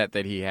upset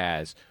that he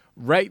has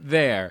right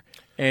there.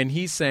 And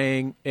he's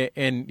saying,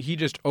 and he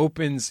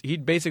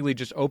basically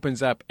just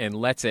opens up and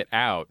lets it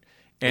out.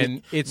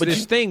 And it's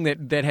this thing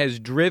that has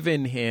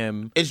driven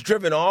him. It's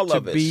driven all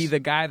of us to be the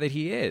guy that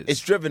he is. It's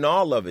driven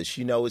all of us.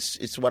 You know,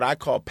 it's what I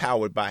call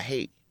powered by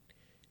hate.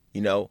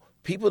 You know,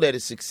 people that are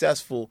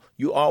successful,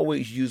 you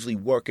always usually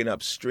working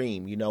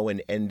upstream, you know,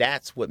 and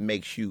that's what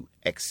makes you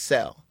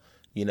excel.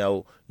 You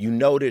know,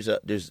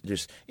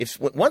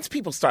 once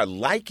people start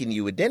liking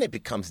you, then it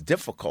becomes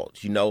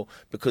difficult, you know,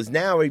 because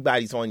now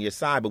everybody's on your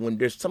side. But when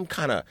there's some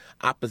kind of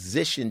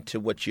opposition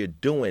to what you're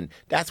doing,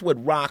 that's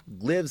what rock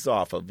lives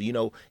off of. You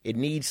know, it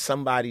needs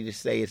somebody to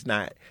say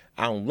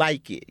I don't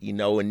like it, you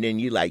know, and then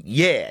you're like,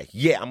 yeah,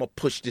 I'm going to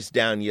push this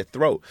down your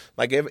throat.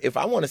 Like, if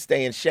I want to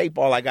stay in shape,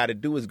 all I got to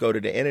do is go to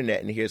the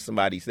internet and hear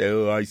somebody say,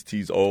 oh,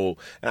 Ice-T's old.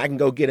 And I can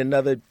go get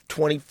another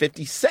 20,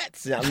 50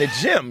 sets in the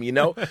gym, you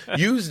know.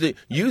 Use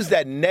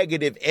that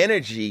negative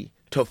energy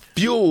to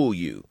fuel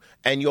you.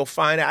 And you'll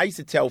find out. I used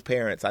to tell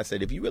parents, I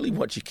said, if you really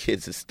want your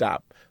kids to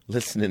stop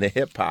listening to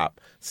hip-hop,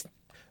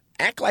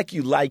 act like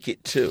you like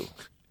it too,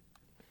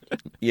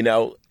 you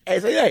know. And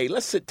say, hey,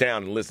 let's sit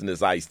down and listen to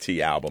this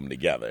Ice-T album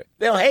together.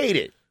 They'll hate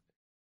it.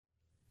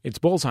 It's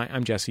Bullseye.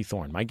 I'm Jesse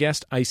Thorne. My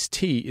guest,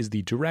 Ice-T, is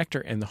the director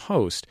and the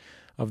host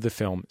of the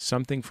film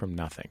Something from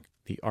Nothing,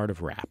 The Art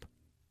of Rap.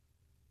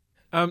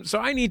 So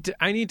I need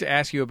to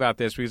ask you about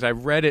this because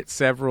I've read it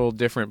several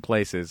different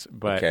places,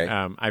 but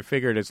I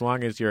figured as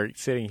long as you're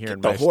sitting here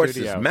in my studio. The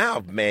horse's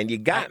mouth, man. You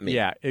got me.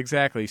 Yeah,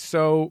 exactly.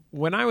 So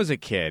when I was a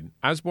kid,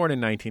 I was born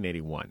in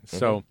 1981.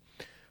 So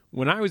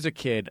when I was a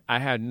kid, I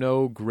had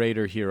no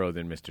greater hero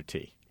than Mr.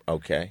 T.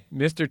 Okay.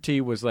 Mr. T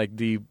was like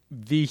the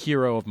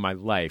hero of my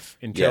life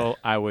until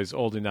I was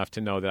old enough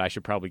to know that I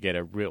should probably get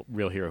a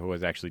real hero who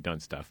has actually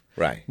done stuff.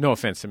 Right. No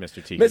offense to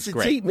Mr. T.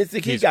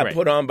 Mr. T got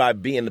put on by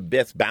being the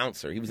best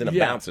bouncer. He was in a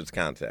bouncers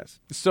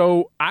contest.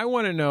 So I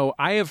want to know,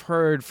 I have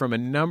heard from a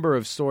number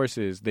of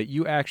sources that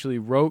you actually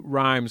wrote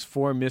rhymes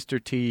for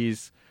Mr.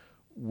 T's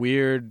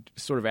weird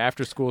sort of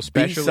after-school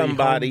special home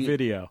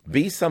video.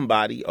 Be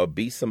somebody or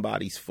be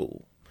somebody's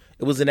fool.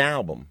 It was an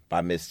album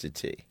by Mr.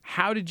 T.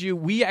 How did you...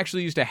 We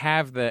actually used to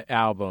have the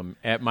album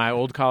at my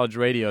old college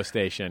radio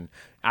station.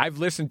 I've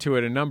listened to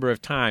it a number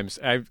of times.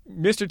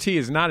 Mr. T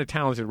is not a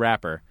talented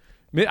rapper.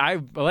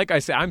 Like I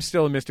said, I'm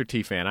still a Mr.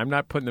 T fan. I'm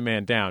not putting the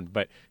man down,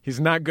 but he's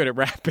not good at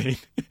rapping.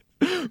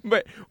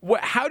 But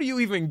how do you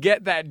even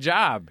get that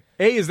job?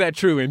 A, is that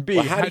true? And B,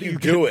 how do you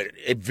do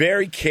it?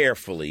 Very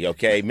carefully,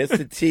 okay?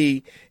 Mr.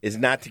 T is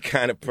not the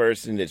kind of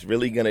person that's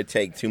really going to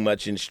take too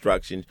much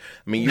instruction.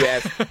 I mean, you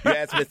ask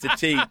Mr.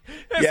 T.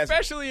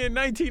 Especially in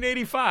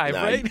 1985,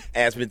 right?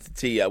 Ask Mr.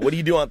 T, what do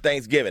you do on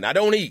Thanksgiving? I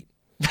don't eat.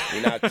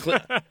 You know,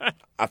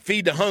 I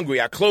feed the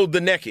hungry. I clothe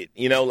the naked.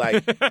 You know,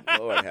 like,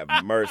 Lord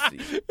have mercy.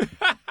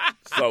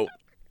 So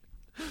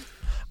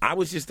I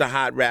was just a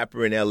hot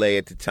rapper in L.A.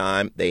 at the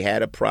time. They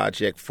had a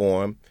project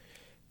for him.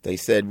 They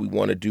said, we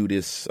want to do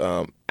this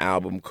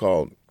album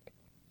called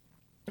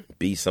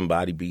Be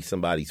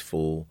Somebody's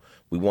Fool.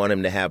 We want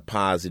him to have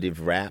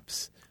positive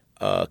raps.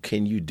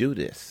 Can you do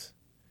this?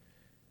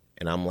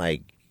 And I'm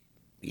like,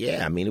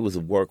 yeah, I mean, it was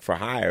a work for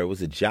hire. It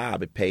was a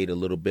job. It paid a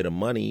little bit of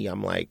money.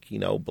 I'm like,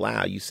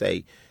 blah, you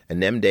say, in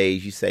them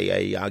days, you say,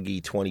 hey, I'll give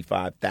you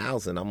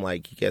 $25,000. I'm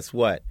like, guess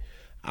what?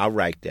 I'll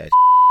write that.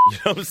 You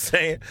know what I'm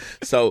saying?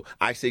 So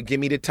I said, give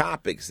me the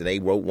topics. And they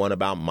wrote one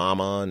about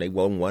mama, and they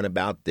wrote one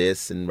about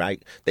this. And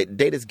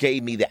they just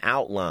gave me the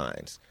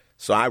outlines.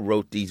 So I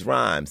wrote these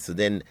rhymes. So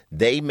then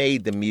they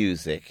made the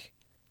music,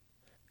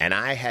 and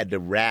I had to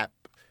rap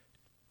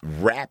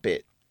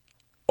it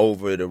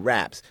over the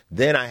raps.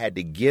 Then I had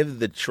to give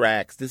the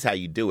tracks. This is how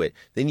you do it.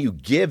 Then you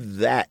give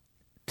that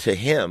to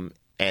him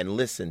and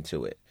listen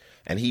to it.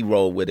 And he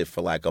rolled with it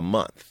for like a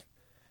month.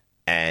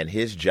 And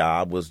his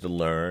job was to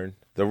learn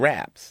the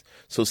raps.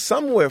 So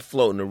somewhere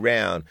floating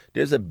around,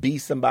 there's a Be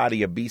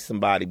Somebody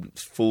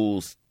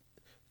Fool's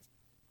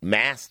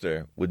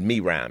master with me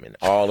rhyming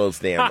all those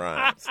damn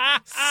rhymes.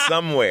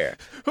 Somewhere.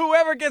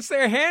 Whoever gets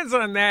their hands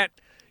on that,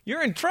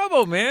 you're in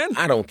trouble, man.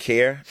 I don't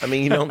care. I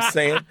mean, you know what I'm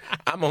saying?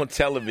 I'm on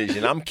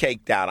television. I'm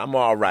caked out. I'm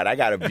all right. I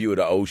got a view of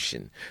the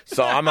ocean.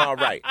 So I'm all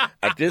right.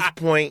 At this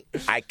point,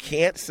 I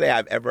can't say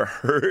I've ever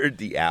heard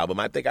the album.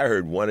 I think I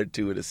heard one or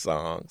two of the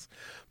songs.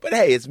 But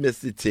hey, it's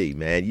Mr. T,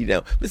 man.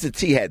 Mr.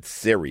 T had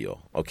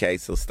cereal, okay?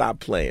 So stop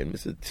playing.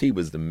 Mr. T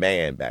was the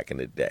man back in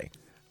the day.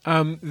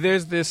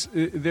 There's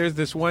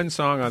this one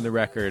song on the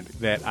record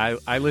that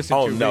I listened to.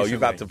 Oh no, recently. you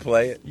about to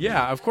play it?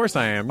 Yeah, of course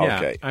I am. Yeah.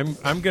 Okay.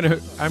 I'm gonna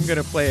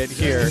play it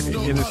here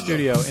in the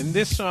studio. And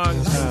this song,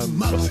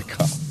 what's it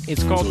called?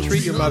 It's called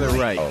 "Treat Your Mother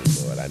Right." Oh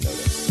Lord, I know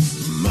that.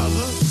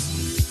 Mother,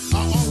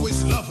 I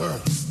always love her.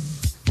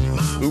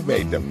 Who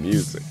made the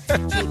music? So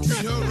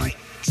treat her right,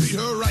 treat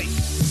her right.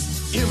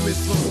 M is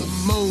for the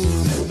moan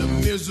and the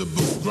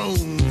miserable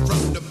groan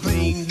from the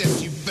pain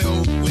that you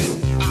felt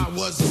when I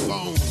was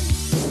born.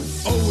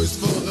 O is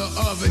for the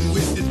oven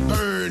with its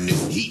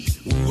burning heat,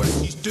 where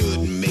she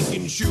stood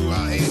making sure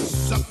I had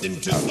something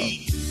to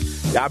eat.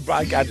 I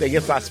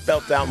guess I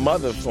spelt out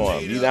mother for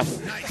him, you know?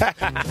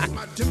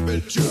 My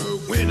temperature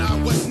when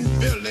I wasn't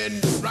feeling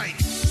right.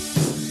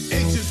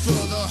 H is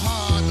for the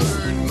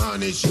hard-earned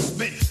money she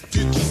spent to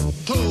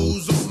keep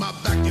clothes on my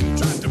back and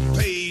try to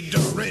pay the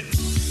rent.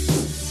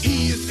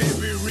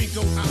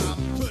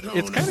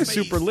 It's kind of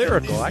super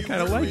lyrical. I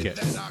kind of like it.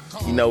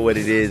 You know what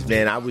it is,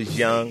 man? I was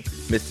young.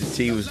 Mr.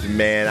 T was the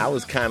man. I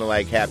was kind of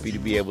like happy to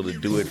be able to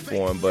do it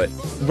for him. But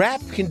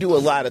rap can do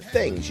a lot of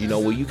things,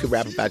 where you can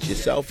rap about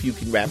yourself, you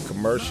can rap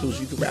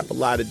commercials, you can rap a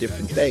lot of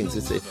different things.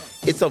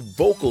 It's a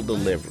vocal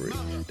delivery.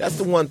 That's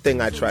the one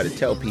thing I try to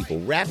tell people.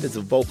 Rap is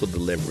a vocal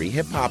delivery.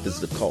 Hip-hop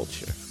is the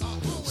culture.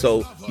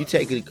 So you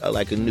take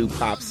a new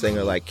pop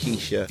singer like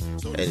Keisha,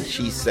 and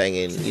she's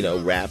singing,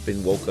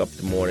 rapping, woke up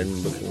the morning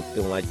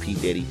feeling like P.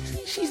 Diddy.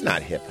 She's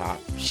not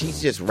hip-hop.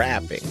 She's just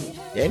rapping.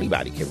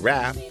 Anybody can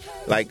rap.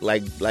 Like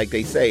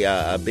they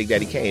say, Big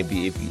Daddy Kane,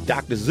 if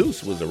Dr.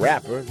 Zeus was a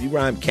rapper, if you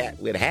rhyme cat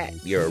with hat,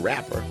 you're a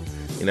rapper,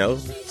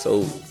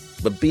 So,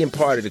 but being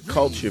part of the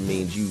culture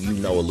means you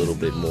know a little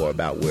bit more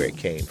about where it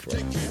came from.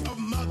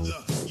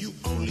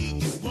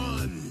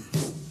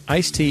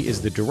 Ice-T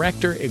is the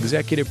director,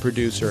 executive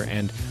producer,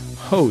 and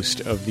host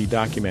of the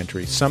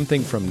documentary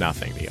Something from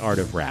Nothing, The Art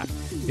of Rap.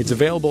 It's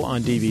available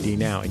on DVD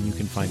now, and you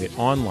can find it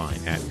online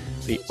at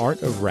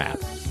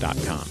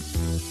theartofrap.com.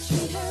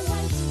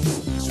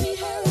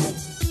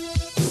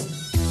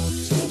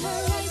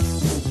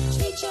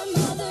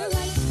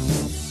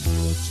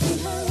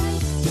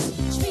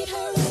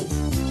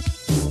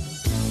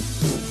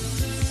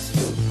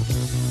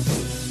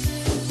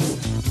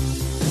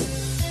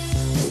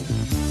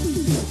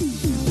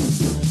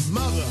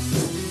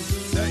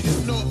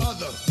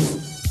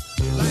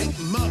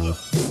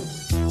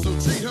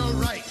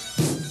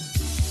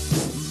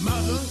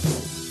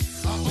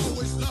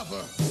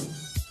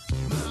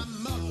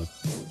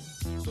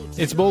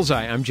 It's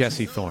Bullseye. I'm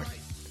Jesse Thorne.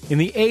 In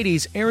the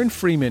 80s, Aaron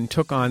Freeman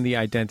took on the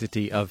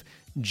identity of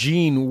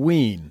Gene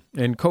Ween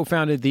and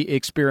co-founded the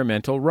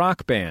experimental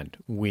rock band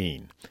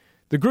Ween.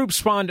 The group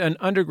spawned an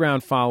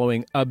underground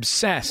following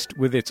obsessed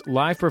with its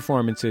live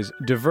performances,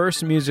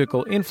 diverse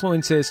musical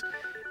influences,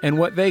 and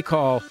what they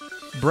call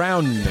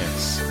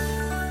brownness.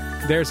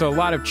 There's a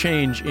lot of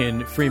change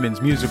in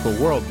Freeman's musical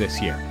world this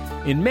year.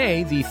 In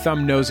May, the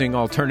thumb-nosing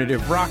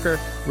alternative rocker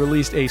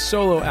released a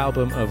solo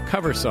album of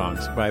cover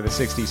songs by the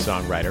 60s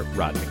songwriter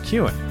Rod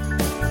McEwen.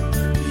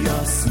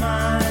 Your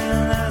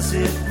smile as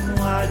it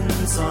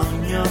widens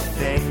on your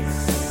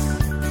face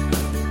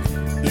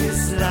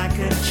is like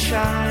a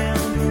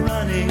child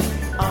running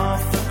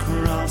off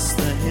across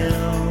the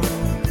hill.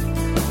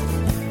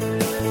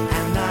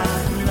 And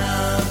I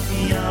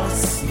love your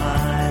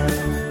smile.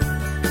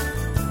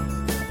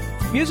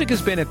 Music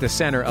has been at the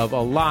center of a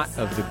lot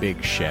of the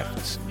big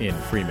shifts in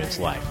Freeman's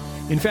life.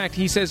 In fact,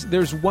 he says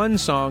there's one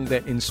song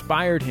that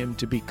inspired him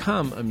to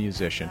become a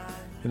musician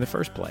in the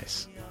first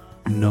place.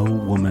 No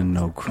Woman,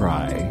 No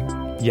Cry.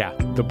 Yeah,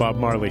 the Bob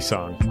Marley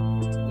song.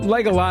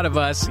 Like a lot of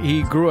us,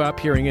 he grew up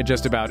hearing it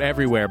just about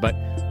everywhere, but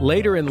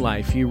later in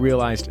life, he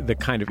realized the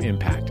kind of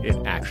impact it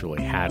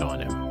actually had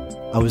on him.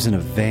 I was in a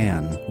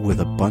van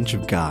with a bunch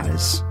of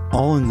guys,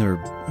 all in their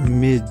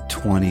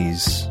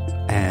mid-20s,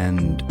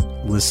 and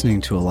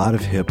listening to a lot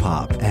of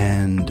hip-hop,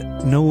 and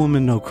No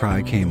Woman, No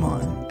Cry came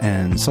on,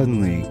 and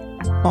suddenly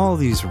all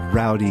these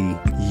rowdy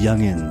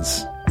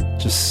youngins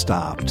just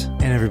stopped,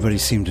 and everybody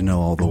seemed to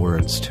know all the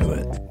words to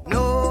it.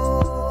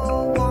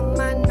 No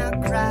woman no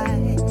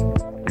cry.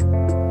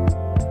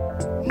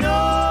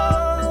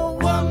 No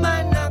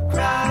woman no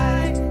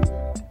cry.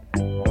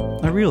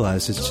 I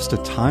realized it's just a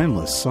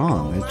timeless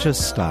song. It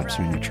just stops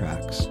you in your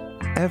tracks.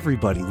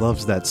 Everybody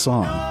loves that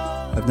song.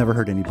 I've never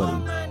heard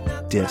anybody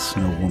diss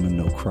No Woman,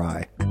 No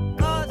Cry.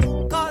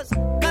 Cause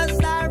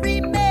I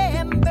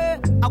remember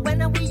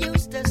when we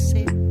used to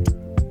sit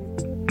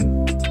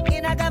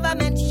in a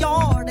government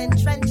yard in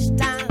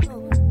Trenchtown,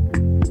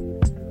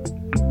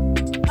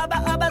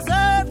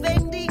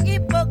 observing the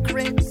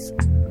hypocrites,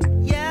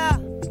 yeah,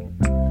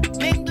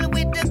 mingle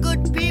with the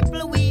good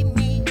people we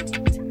meet,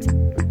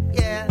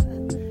 yeah,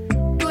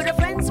 good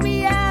friends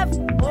we have,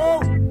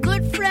 oh,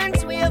 good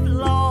friends we have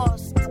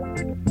lost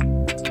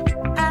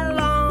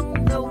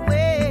along the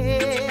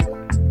way,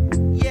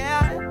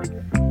 yeah,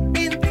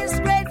 in this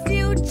great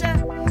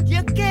future,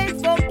 you can't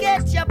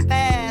forget your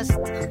past,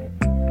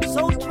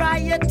 so dry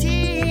your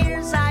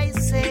tears, I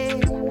say,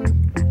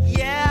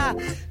 yeah,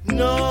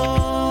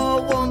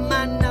 no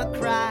woman no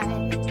cry.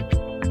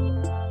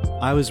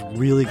 I was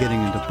really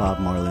getting into Bob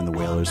Marley and the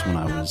Wailers when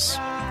I was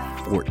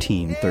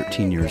 14,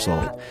 13 years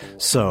old.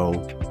 So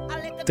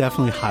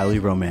definitely highly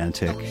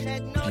romantic.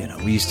 You know,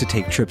 we used to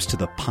take trips to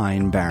the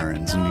Pine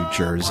Barrens in New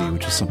Jersey,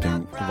 which is something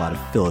a lot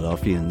of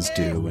Philadelphians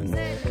do. And,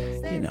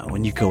 you know,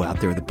 when you go out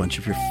there with a bunch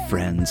of your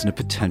friends and a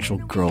potential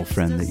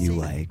girlfriend that you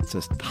like, it's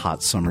a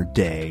hot summer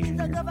day and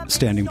you're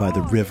standing by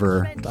the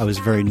river. I was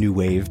very new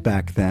wave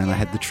back then. I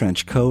had the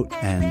trench coat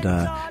and,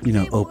 you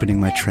know, opening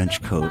my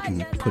trench coat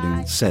and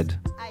putting said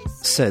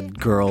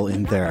girl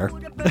in there.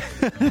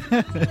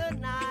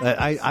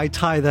 I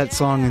tie that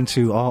song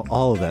into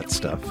all of that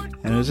stuff.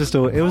 And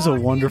it was a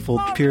wonderful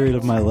period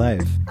of my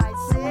life.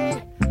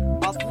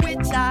 Of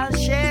which I'll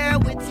share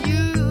with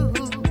you.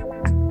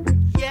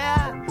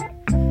 Yeah,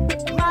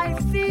 my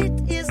feet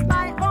is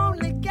my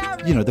only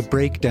guarantee. You know, the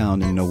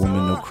breakdown in No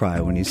Woman, No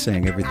Cry when he's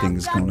saying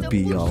everything's going to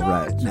be all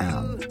right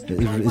now.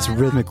 It's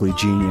rhythmically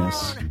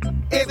genius.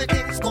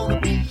 Everything's gonna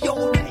be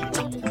alright.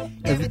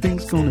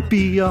 Everything's going to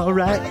be all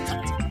right.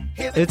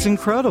 It's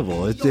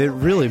incredible. It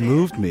really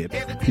moved me.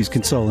 He's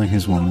consoling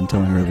his woman,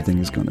 telling her everything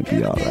is going to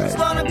be all right.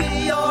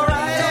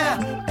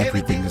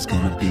 Everything is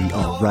going to be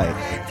all right.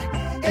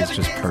 It's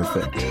just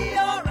perfect.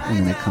 And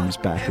then it comes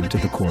back into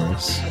the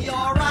chorus.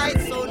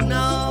 So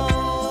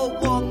no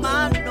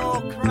woman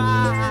no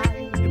cry.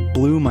 It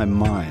blew my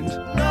mind.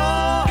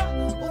 No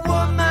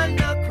woman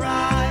no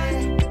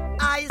cry.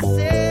 I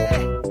say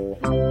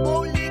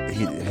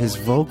His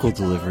vocal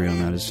delivery on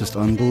that is just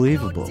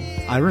unbelievable.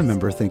 I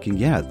remember thinking,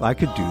 yeah, I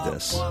could do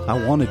this. I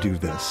want to do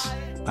this.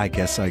 I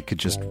guess I could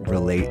just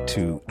relate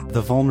to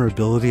the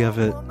vulnerability of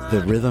it,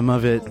 the rhythm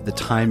of it, the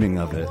timing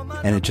of it,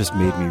 and it just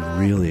made me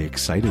really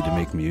excited to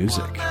make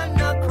music.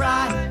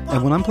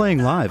 And when I'm playing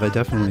live, I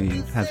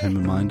definitely have him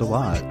in mind a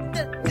lot.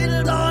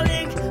 little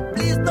darling,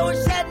 please don't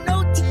shed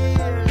no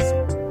tears.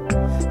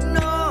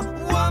 No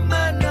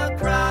woman no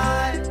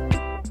cry.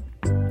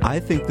 I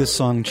think this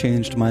song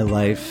changed my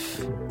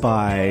life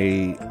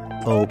by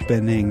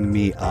opening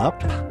me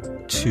up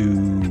to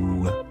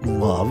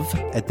love.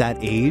 At that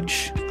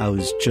age, I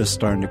was just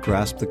starting to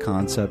grasp the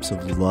concepts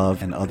of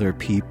love and other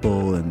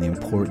people and the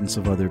importance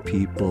of other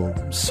people.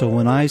 So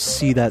when I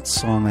see that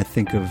song, I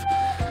think of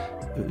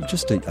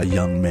just a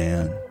young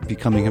man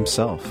becoming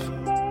himself.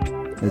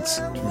 It's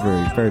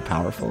very, very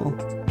powerful.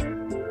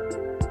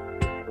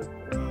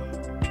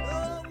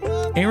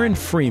 Aaron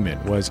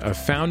Freeman was a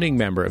founding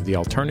member of the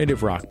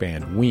alternative rock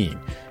band Ween,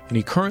 and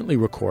he currently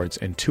records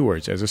and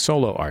tours as a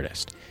solo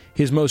artist.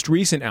 His most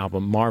recent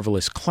album,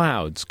 Marvelous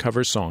Clouds,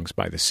 covers songs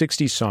by the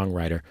 60s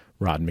songwriter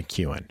Rod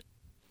McEwen.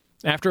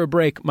 After a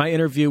break, my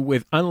interview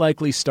with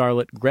unlikely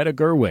starlet Greta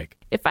Gerwig.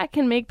 If I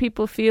can make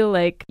people feel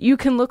like you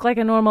can look like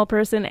a normal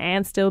person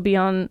and still be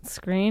on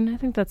screen, I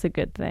think that's a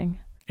good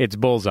thing. It's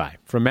Bullseye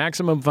from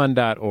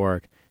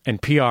MaximumFun.org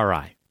and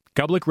PRI,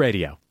 Public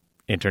Radio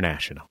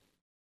International.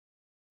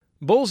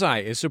 Bullseye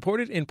is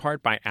supported in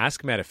part by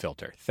Ask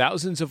Metafilter.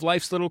 Thousands of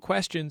life's little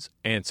questions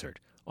answered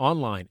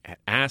online at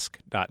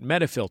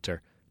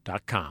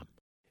ask.metafilter.com.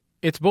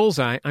 It's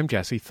Bullseye. I'm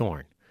Jesse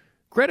Thorne.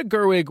 Greta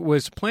Gerwig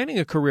was planning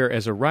a career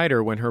as a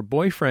writer when her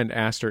boyfriend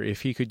asked her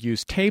if he could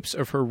use tapes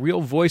of her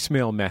real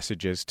voicemail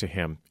messages to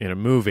him in a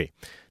movie.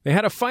 They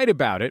had a fight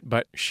about it,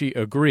 but she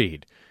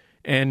agreed.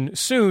 And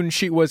soon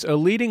she was a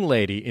leading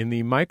lady in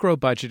the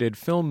micro-budgeted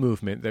film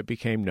movement that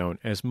became known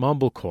as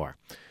Mumblecore.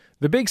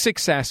 The big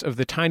success of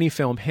the tiny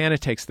film Hannah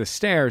Takes the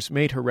Stairs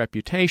made her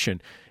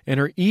reputation, and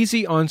her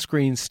easy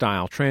on-screen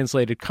style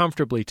translated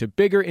comfortably to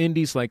bigger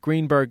indies like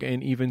Greenberg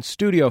and even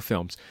studio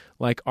films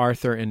like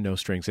Arthur and No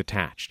Strings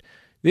Attached.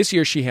 This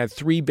year she had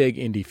 3 big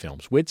indie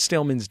films, Whit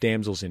Stillman's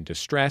Damsels in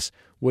Distress,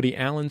 Woody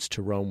Allen's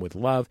To Rome with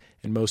Love,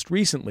 and most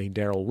recently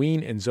Daryl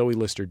Ween and Zoe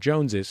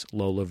Lister-Jones's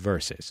Lola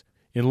Versus.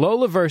 In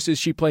Lola Versus,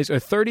 she plays a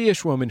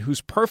 30-ish woman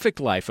whose perfect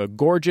life, a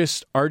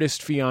gorgeous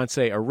artist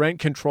fiancé, a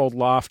rent-controlled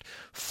loft,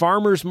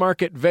 farmer's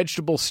market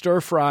vegetable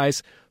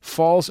stir-fries,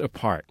 falls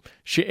apart.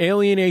 She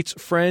alienates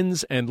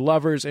friends and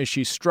lovers as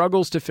she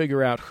struggles to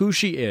figure out who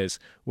she is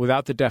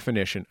without the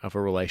definition of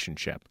a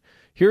relationship.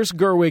 Here's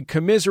Gerwig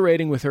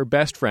commiserating with her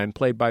best friend,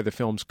 played by the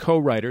film's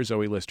co-writer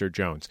Zoe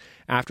Lister-Jones,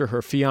 after her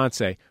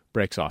fiancé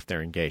breaks off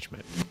their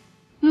engagement.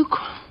 Luke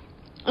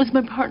is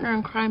my partner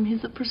in crime.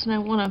 He's the person I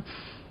want to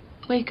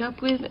wake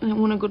up with and I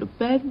want to go to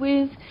bed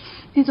with.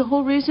 He's the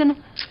whole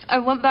reason I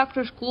went back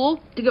to school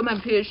to get my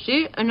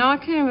PhD, and now I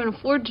can't even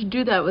afford to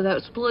do that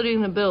without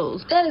splitting the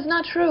bills. That is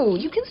not true.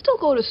 You can still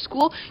go to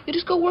school. You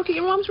just go work at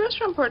your mom's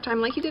restaurant part-time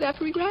like you did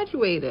after we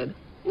graduated.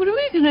 What are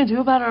we going to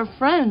do about our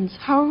friends?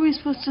 How are we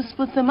supposed to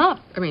split them up?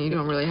 I mean, you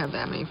don't really have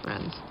that many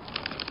friends.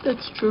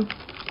 That's true.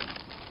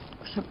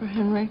 Except for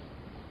Henry.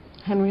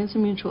 Henry is a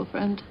mutual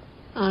friend.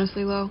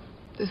 Honestly, Lo,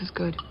 this is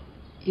good.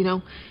 You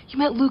know, you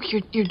met Luke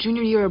your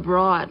junior year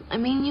abroad. I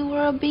mean, you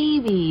were a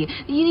baby.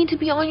 You need to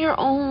be on your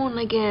own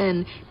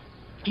again.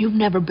 You've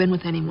never been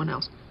with anyone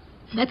else.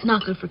 That's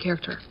not good for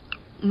character.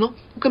 No,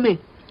 look at me.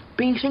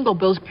 Being single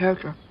builds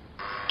character.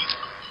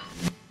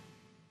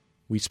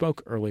 We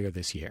spoke earlier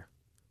this year.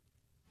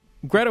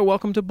 Greta,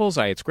 welcome to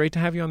Bullseye. It's great to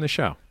have you on the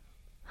show.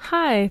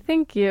 Hi,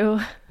 thank you.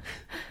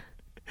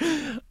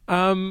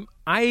 I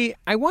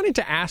wanted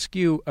to ask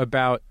you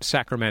about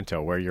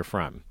Sacramento, where you're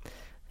from.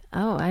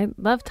 Oh, I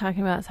love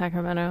talking about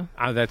Sacramento.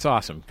 That's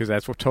awesome, because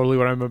that's totally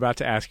what I'm about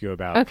to ask you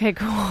about. Okay,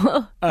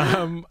 cool.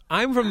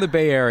 I'm from the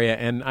Bay Area,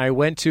 and I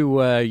went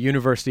to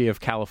University of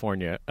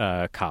California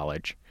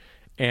College.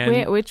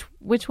 And wait,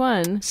 which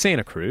one?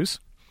 Santa Cruz.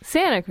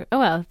 Santa Cruz. Oh,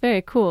 well,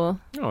 very cool.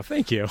 Oh,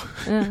 thank you.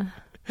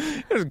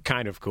 It was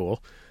kind of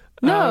cool.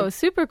 No,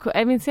 super cool.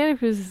 I mean, Santa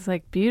Cruz is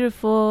like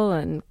beautiful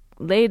and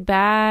laid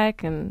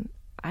back, and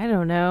I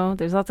don't know.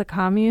 There's lots of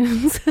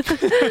communes.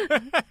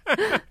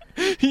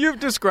 You've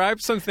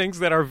described some things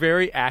that are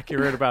very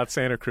accurate about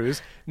Santa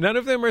Cruz. None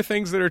of them are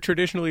things that are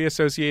traditionally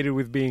associated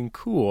with being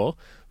cool,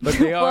 but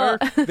they are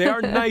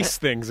nice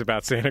things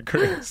about Santa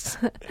Cruz.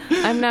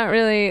 I'm not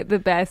really the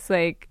best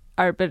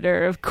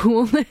arbiter of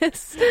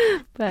coolness,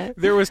 but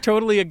there was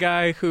totally a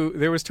guy who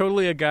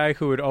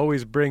would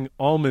always bring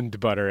almond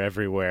butter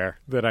everywhere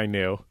that I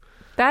knew.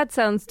 That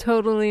sounds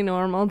totally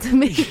normal to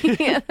me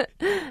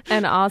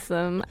and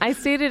awesome. I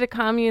stayed at a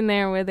commune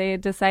there where they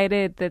had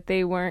decided that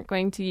they weren't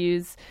going to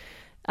use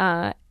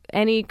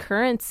any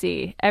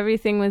currency.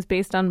 Everything was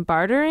based on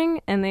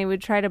bartering, and they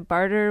would try to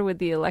barter with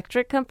the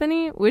electric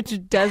company,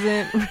 which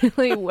doesn't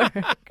really work.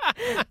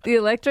 The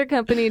electric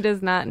company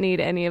does not need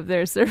any of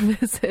their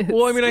services.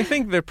 Well, I mean, I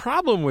think the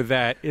problem with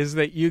that is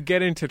that you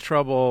get into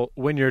trouble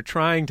when you're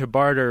trying to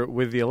barter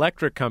with the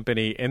electric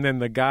company, and then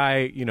the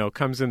guy,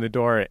 comes in the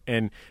door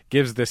and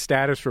gives the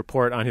status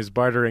report on his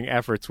bartering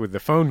efforts with the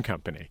phone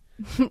company.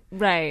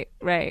 Right.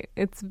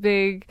 It's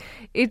big.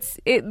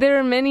 There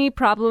are many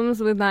problems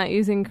with not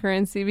using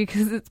currency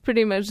because it's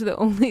pretty much the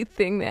only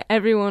thing that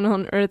everyone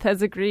on Earth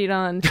has agreed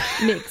on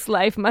makes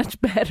life much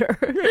better.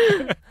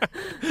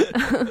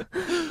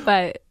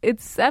 But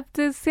it's up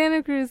to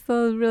Santa Cruz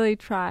to really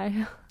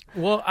try.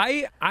 Well,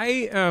 I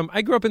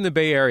grew up in the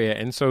Bay Area,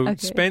 and so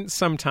spent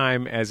some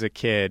time as a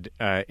kid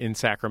in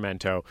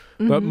Sacramento,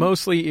 but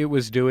mostly it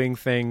was doing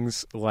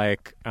things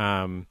like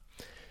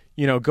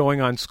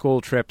going on school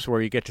trips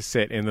where you get to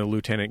sit in the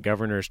lieutenant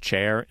governor's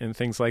chair and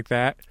things like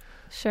that.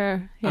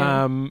 Sure.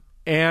 Yeah.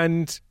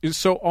 And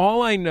so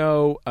all I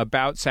know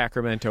about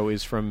Sacramento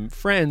is from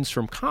friends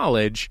from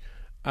college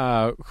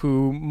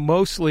who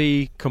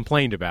mostly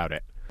complained about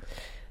it.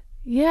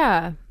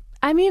 Yeah.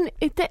 I mean,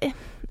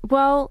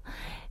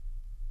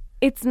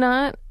 it's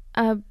not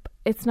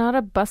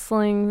a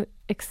bustling,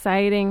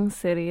 exciting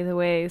city the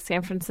way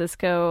San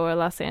Francisco or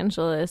Los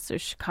Angeles or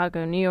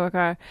Chicago, New York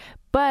are,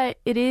 but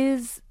it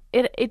is.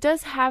 It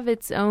does have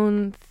its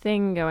own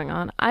thing going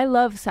on. I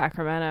love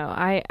Sacramento.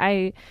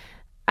 I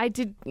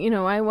did,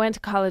 I went to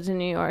college in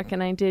New York,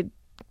 and I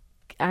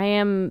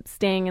am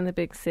staying in the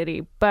big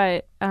city,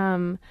 but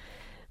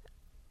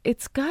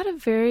it's got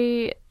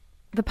the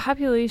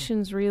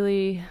population's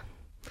really,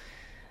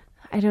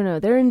 I don't know.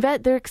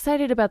 They're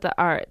excited about the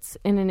arts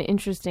in an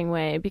interesting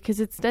way because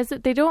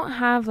they don't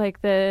have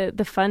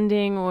the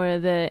funding or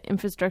the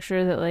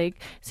infrastructure that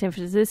San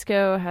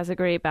Francisco has a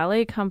great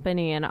ballet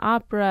company and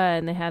opera,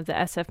 and they have the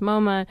SF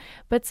MoMA.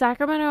 But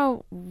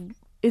Sacramento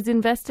is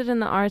invested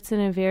in the arts in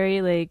a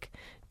very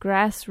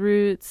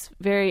grassroots,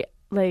 very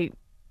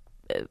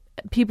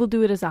people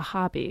do it as a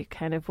hobby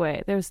kind of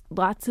way. There's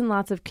lots and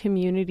lots of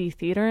community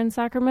theater in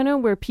Sacramento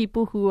where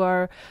people who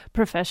are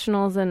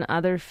professionals in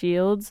other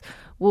fields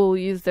will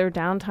use their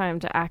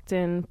downtime to act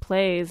in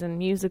plays and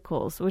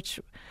musicals, which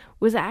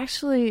was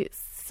actually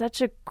such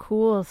a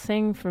cool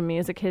thing for me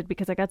as a kid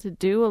because I got to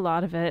do a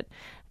lot of it.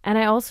 And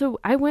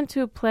I went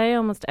to a play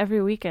almost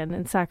every weekend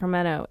in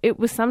Sacramento. It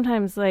was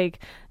sometimes like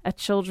a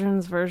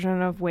children's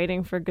version of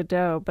Waiting for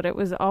Godot, but it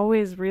was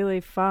always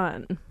really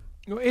fun.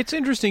 It's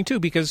interesting, too,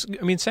 because,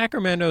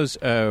 Sacramento's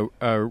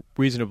a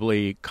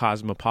reasonably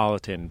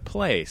cosmopolitan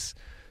place.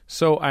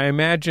 So I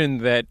imagine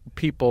that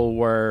people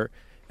were,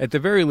 at the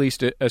very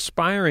least,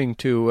 aspiring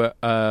to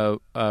a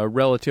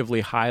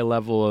relatively high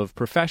level of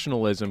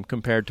professionalism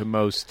compared to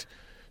most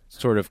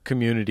sort of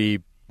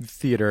community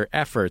theater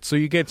efforts. So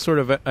you get sort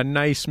of a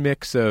nice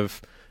mix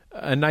of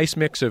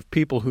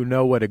people who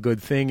know what a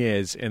good thing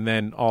is, and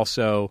then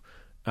also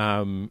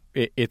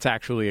it's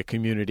actually a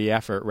community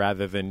effort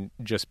rather than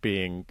just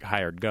being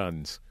hired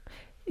guns.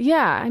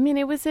 Yeah, I mean,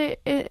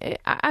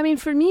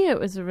 for me, it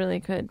was a really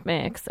good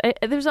mix.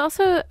 There's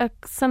also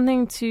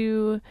something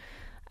to,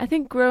 I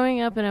think,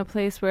 growing up in a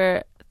place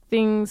where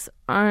things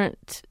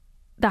aren't,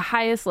 the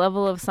highest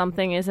level of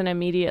something isn't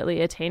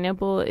immediately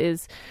attainable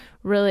is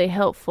really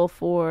helpful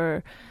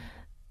for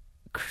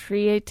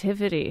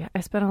creativity.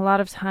 I spent a lot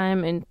of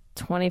time in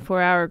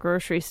 24-hour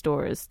grocery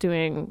stores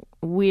doing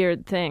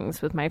weird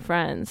things with my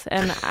friends.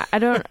 And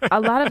a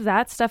lot of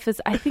that stuff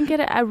is, I think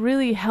it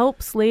really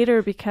helps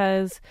later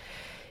because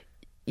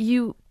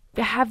you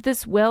have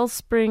this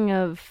wellspring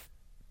of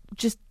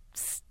just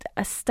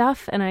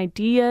stuff and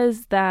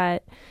ideas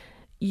that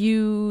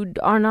you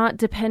are not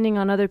depending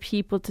on other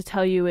people to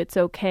tell you it's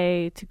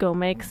okay to go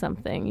make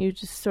something. You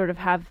just sort of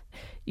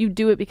you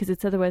do it because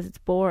otherwise it's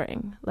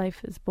boring.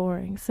 Life is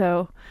boring.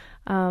 So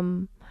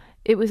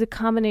it was a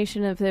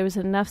combination of, there was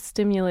enough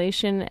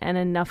stimulation and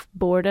enough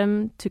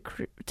boredom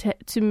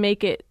to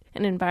make it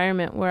an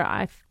environment where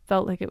I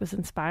felt like it was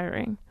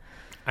inspiring.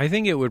 I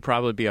think it would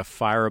probably be a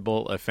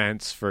fireable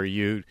offense for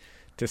you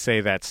to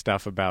say that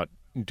stuff about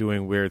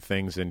doing weird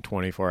things in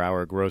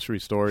 24-hour grocery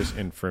stores,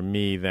 and for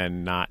me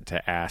then not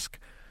to ask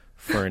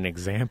for an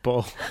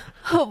example.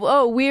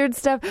 Oh, weird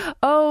stuff.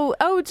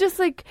 Oh, just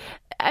like,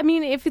 I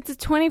mean, if it's a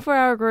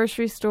 24-hour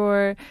grocery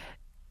store,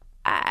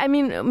 I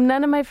mean,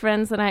 none of my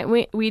friends and I,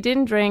 we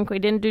didn't drink, we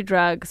didn't do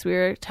drugs, we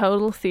were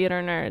total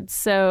theater nerds.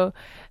 So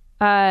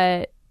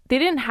they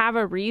didn't have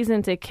a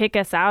reason to kick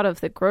us out of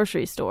the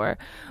grocery store.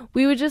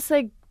 We would just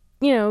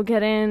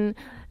get in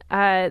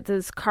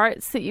those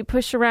carts that you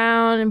push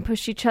around and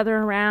push each other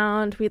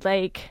around.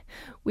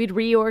 We'd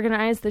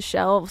reorganize the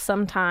shelves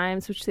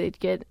sometimes, which they'd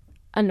get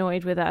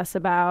annoyed with us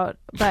about.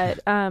 But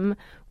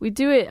we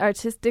do it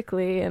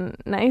artistically and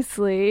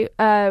nicely.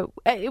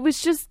 It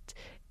was just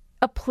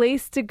a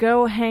place to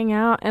go hang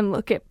out and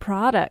look at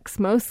products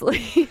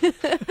mostly.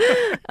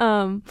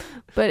 But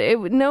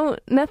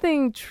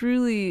nothing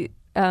truly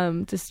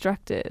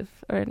destructive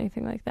or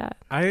anything like that.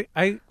 I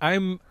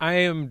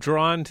am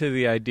drawn to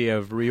the idea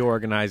of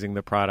reorganizing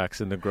the products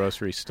in the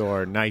grocery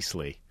store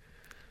nicely.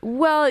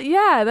 Well,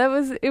 yeah,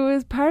 it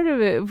was part of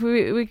it.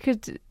 We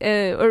could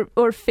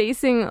or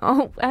facing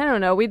all, I don't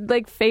know, we'd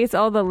face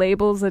all the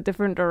labels a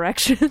different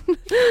direction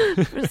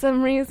for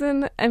some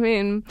reason. I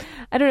mean,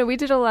 I don't know, we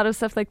did a lot of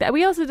stuff like that.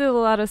 We also did a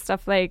lot of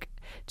stuff like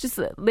just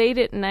late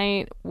at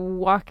night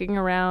walking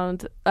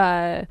around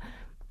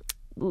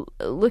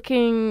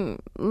looking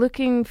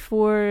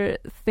for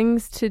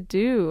things to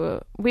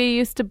do. We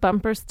used to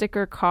bumper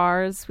sticker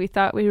cars. We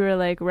thought we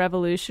were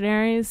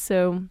revolutionaries,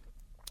 so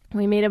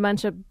we made a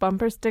bunch of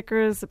bumper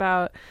stickers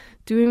about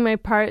doing my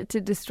part to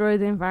destroy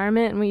the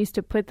environment, and we used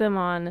to put them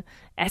on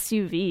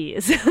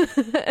SUVs.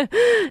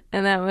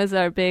 And that was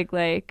our big,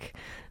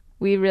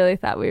 we really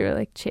thought we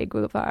were Che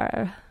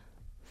Guevara.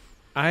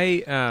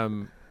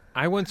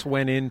 I once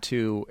went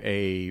into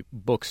a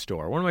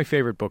bookstore, one of my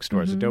favorite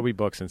bookstores, Mm-hmm. Adobe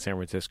Books in San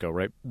Francisco,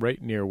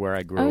 right near where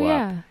I grew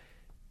up.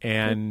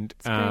 And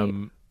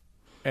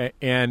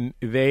and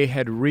they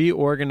had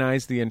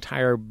reorganized the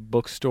entire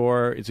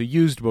bookstore. It's a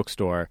used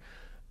bookstore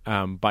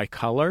by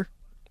color.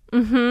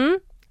 Mm-hmm.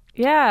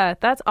 Yeah,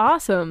 that's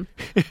awesome.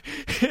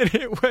 And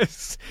it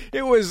was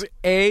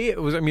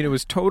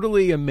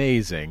totally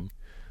amazing.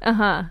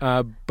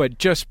 But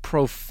just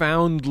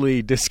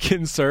profoundly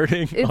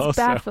disconcerting. It's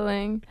also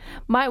baffling.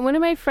 One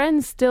of my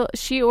friends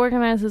she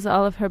organizes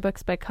all of her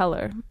books by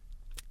color.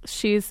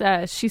 She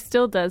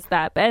still does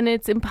that, and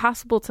it's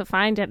impossible to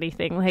find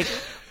anything.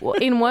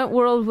 In what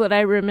world would I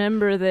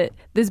remember that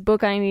this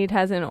book I need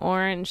has an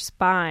orange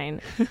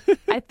spine?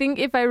 I think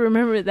if I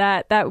remember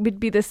that would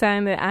be the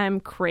sign that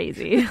I'm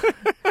crazy.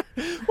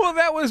 Well,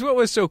 that was what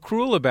was so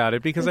cruel about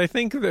it, because I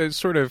think the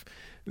sort of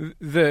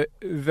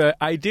the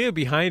idea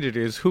behind it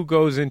is, who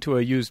goes into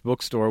a used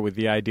bookstore with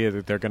the idea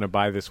that they're going to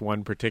buy this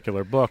one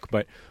particular book?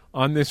 But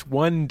on this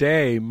one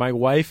day, my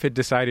wife had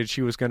decided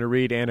she was going to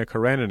read Anna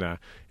Karenina,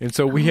 and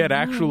so we had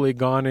actually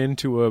gone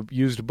into a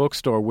used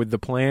bookstore with the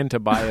plan to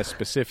buy a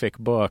specific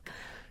book,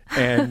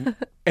 and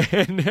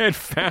had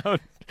found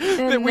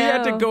that we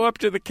had to go up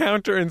to the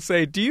counter and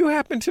say, "Do you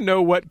happen to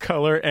know what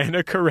color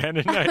Anna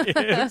Karenina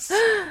is?"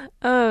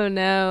 Oh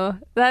no,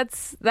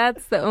 that's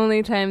the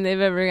only time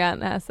they've ever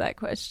gotten asked that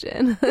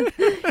question.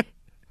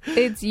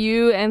 It's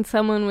you and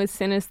someone with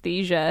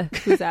synesthesia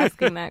who's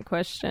asking that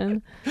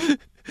question.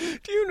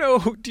 Do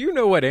you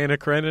know what Anna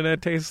Karenina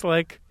tastes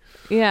like?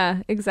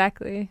 Yeah,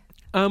 exactly.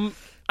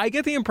 I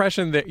get the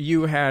impression that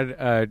you had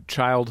a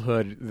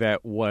childhood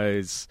that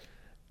was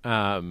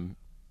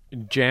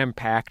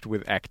jam-packed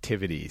with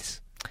activities.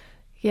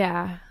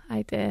 Yeah,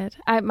 I did.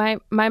 My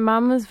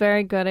mom was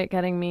very good at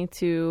getting me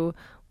to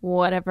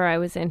whatever I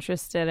was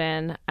interested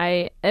in.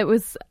 It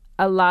was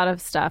a lot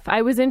of stuff.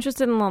 I was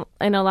interested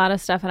in a lot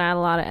of stuff, and I had a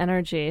lot of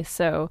energy.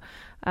 So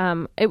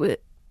it was.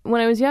 When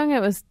I was young,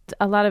 it was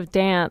a lot of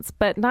dance,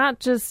 but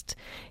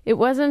it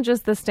wasn't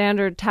just the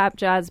standard tap,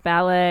 jazz,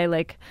 ballet.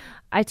 Like,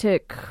 I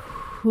took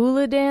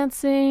hula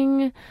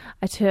dancing.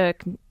 I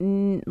took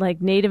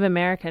Native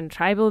American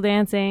tribal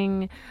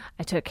dancing.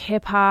 I took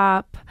hip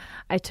hop.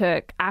 I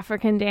took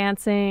African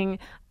dancing.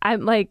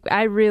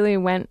 I really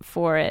went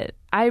for it.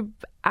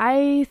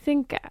 I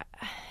think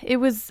it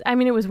was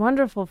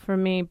wonderful for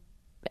me.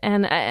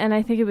 And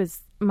I think it was,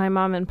 my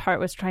mom in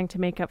part was trying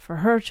to make up for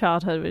her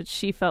childhood, which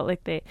she felt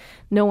like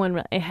no one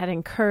really had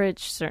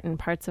encouraged certain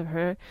parts of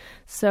her.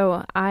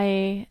 So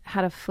I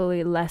had a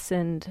fully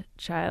lessened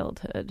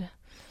childhood.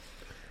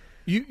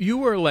 You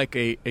were like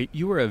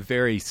you were a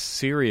very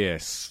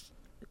serious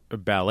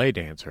ballet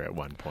dancer at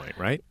one point,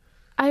 right?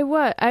 I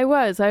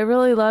was. I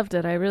really loved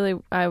it. I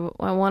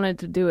wanted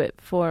to do it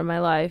for my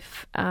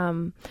life.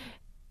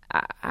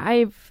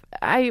 I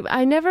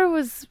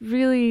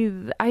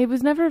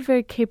was never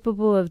very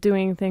capable of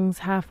doing things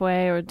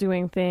halfway or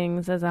doing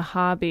things as a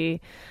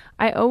hobby.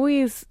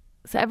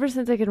 Ever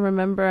since I can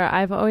remember,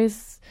 I've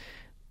always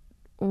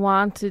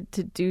wanted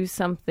to do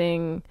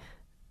something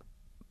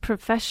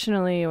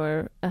professionally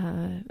or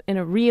in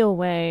a real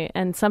way,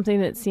 and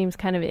something that seems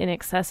kind of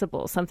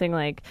inaccessible. Something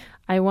like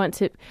a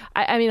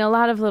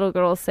lot of little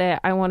girls say,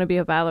 I want to be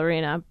a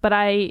ballerina, but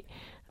I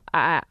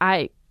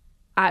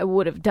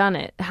would have done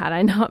it had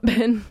I not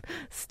been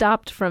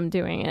stopped from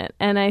doing it.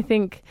 And I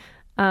think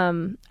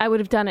I would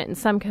have done it in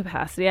some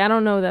capacity. I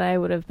don't know that I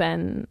would have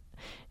been,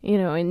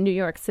 in New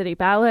York City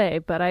Ballet,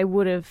 but I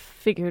would have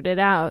figured it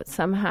out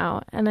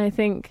somehow. And I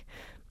think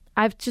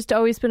I've just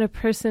always been a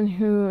person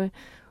who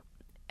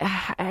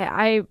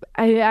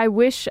I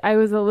wish I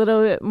was a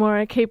little bit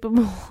more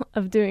capable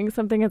of doing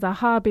something as a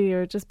hobby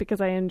or just because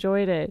I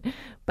enjoyed it.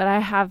 But I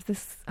have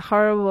this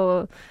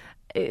horrible...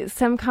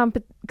 some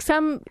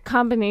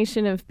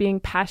combination of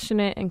being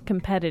passionate and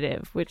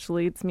competitive, which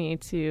leads me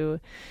to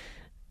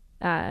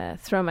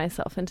throw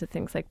myself into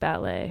things like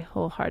ballet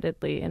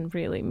wholeheartedly and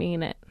really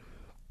mean it.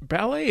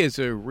 Ballet is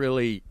a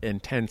really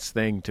intense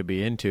thing to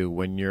be into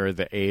when you're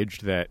the age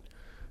that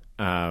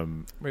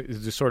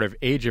the sort of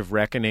age of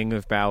reckoning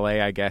of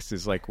ballet, I guess,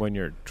 is like when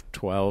you're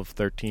 12,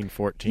 13,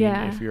 14,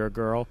 if you're a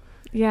girl.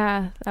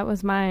 Yeah, that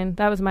was mine.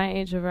 That was my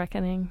age of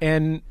reckoning.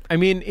 And,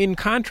 in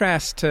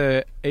contrast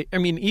to,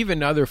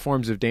 even other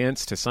forms of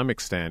dance to some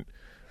extent,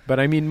 but,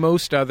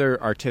 most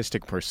other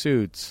artistic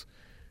pursuits,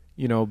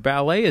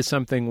 ballet is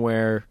something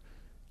where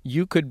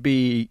you could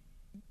be,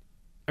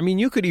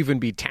 you could even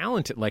be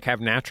talented, like have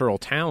natural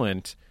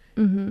talent,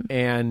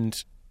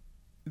 and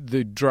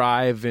the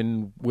drive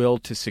and will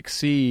to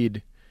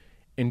succeed,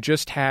 and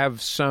just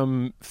have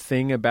some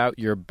thing about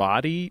your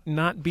body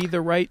not be the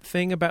right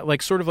thing about,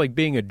 like, sort of like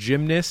being a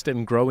gymnast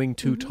and growing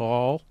too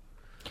tall.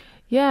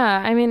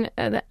 Yeah,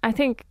 I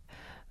think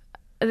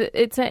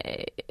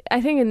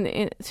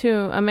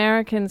to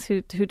Americans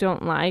who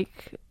don't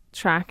like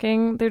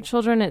tracking their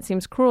children, it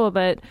seems cruel.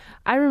 But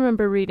I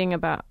remember reading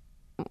about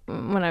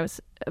when I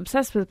was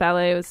obsessed with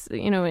ballet. It was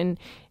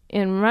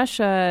in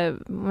Russia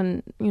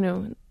when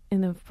in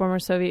the former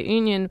Soviet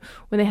Union,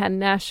 when they had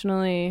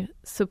nationally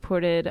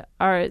supported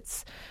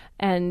arts,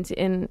 and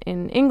in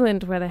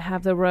England, where they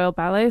have the Royal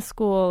Ballet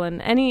School,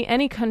 and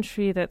any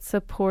country that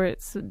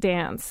supports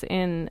dance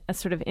in a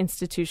sort of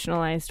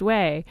institutionalized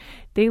way,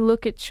 they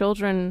look at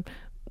children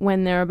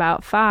when they're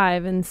about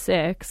 5 and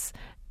 6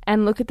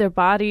 and look at their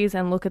bodies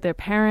and look at their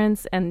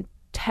parents and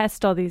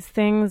test all these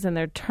things and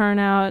their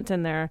turnout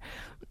and their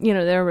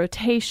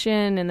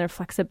rotation and their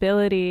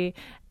flexibility,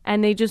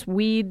 and they just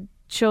weed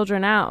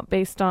children out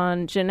based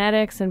on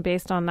genetics and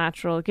based on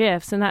natural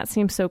gifts. And that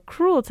seems so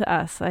cruel to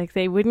us. Like,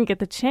 they wouldn't get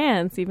the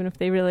chance even if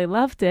they really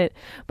loved it.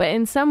 But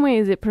in some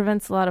ways it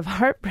prevents a lot of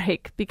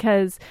heartbreak,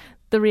 because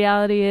the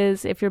reality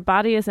is, if your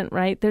body isn't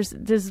right, there's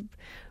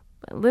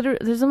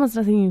almost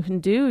nothing you can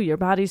do. Your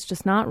body's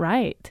just not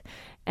right.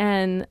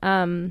 And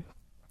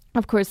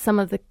of course, some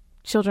of the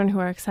children who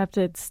are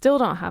accepted still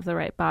don't have the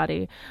right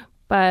body,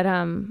 but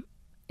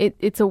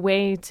it's a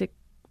way to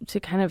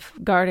kind of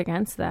guard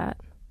against that.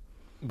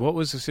 What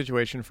was the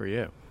situation for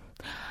you?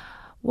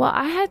 Well,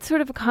 I had sort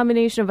of a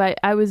combination of I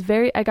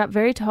got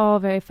very tall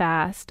very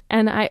fast,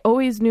 and I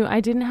always knew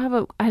I didn't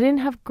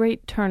have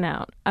great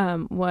turnout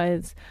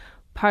was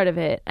part of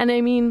it. And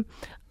it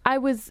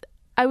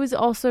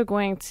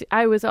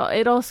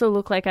also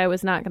looked like I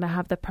was not going to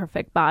have the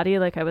perfect body,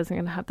 like I wasn't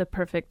going to have the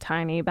perfect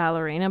tiny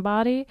ballerina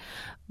body.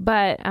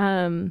 But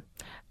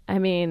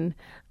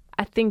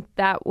I think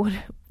that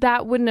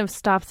wouldn't have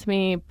stopped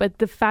me. But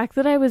the fact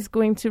that I was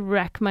going to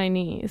wreck my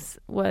knees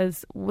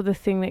was the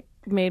thing that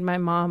made my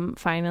mom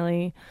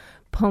finally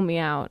pull me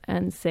out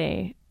and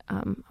say,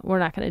 we're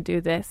not going to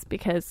do this,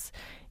 because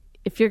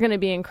if you're going to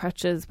be in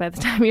crutches by the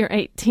time you're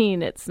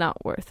 18, it's not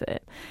worth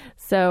it.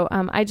 So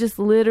I just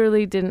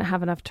literally didn't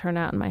have enough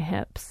turnout in my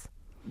hips.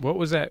 What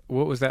was that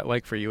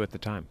like for you at the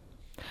time?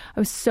 I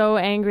was so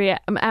angry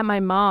at my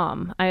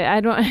mom. I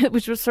don't,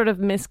 which was sort of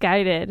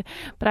misguided,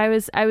 but I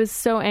was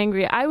so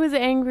angry. I was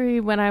angry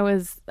when I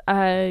was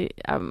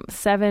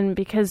 7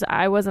 because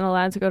I wasn't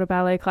allowed to go to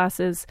ballet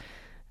classes.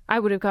 I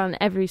would have gone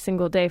every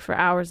single day for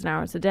hours and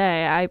hours a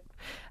day.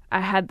 I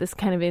had this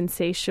kind of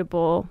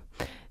insatiable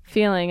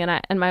feeling,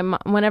 and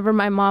whenever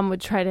my mom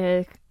would try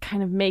to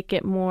kind of make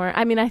it more.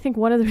 I mean, I think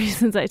one of the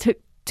reasons I took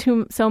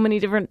so many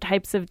different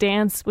types of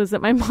dance was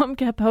that my mom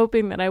kept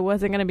hoping that I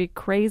wasn't going to be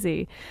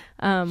crazy,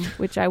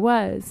 which I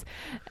was.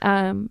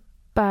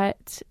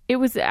 But I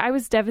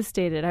was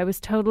devastated. I was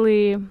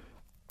totally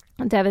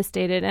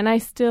devastated. And I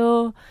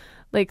still,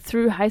 like,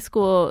 through high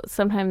school,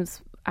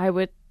 sometimes I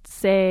would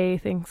say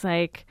things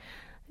like,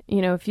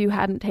 you know, if you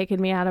hadn't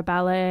taken me out of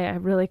ballet, I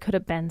really could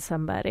have been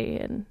somebody.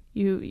 And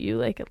you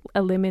like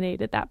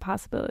eliminated that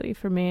possibility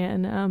for me.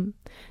 And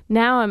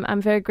now I'm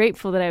very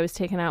grateful that I was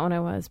taken out when I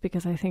was,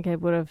 because I think I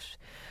would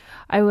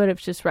have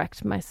just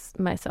wrecked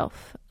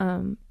myself.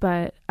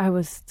 But I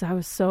was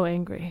so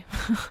angry.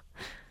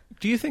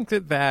 Do you think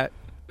that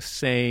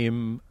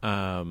same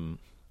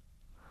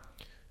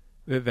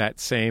that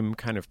same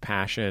kind of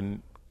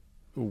passion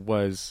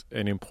was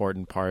an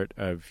important part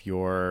of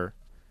your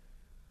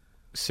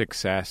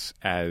success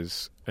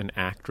as an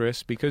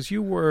actress? Because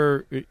you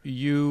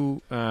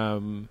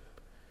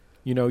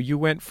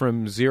went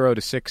from 0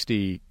 to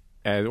 60,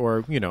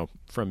 or, you know,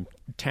 from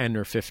 10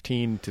 or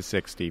 15 to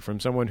 60,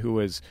 from someone who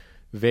was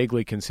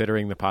vaguely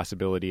considering the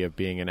possibility of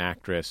being an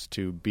actress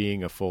to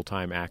being a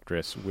full-time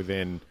actress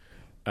within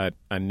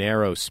a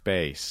narrow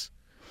space.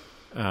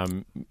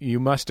 You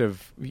must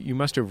have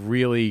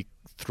really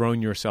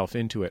thrown yourself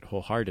into it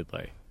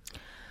wholeheartedly.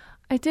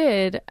 I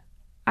did.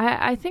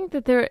 I think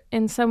that there,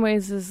 in some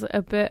ways, is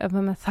a bit of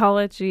a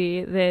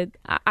mythology that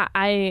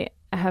I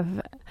have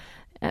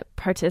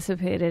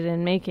participated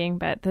in making,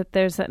 but that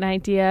there's an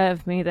idea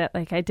of me that,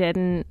 like, I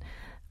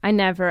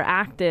never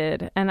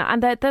acted,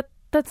 and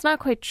that's not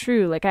quite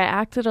true. Like, I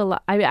acted a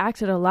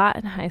lot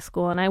in high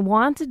school, and I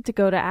wanted to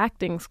go to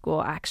acting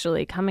school,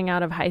 actually, coming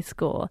out of high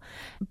school.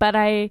 But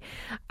I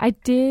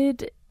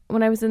did,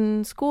 when I was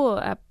in school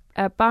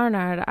at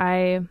Barnard,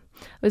 I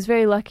was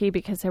very lucky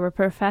because there were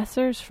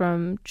professors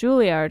from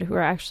Juilliard who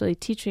were actually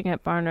teaching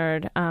at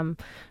Barnard,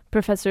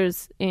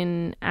 professors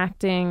in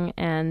acting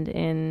and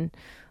in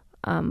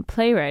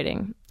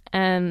playwriting.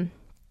 And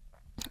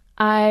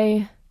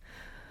I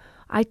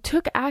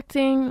took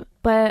acting,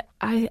 but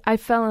I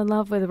fell in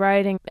love with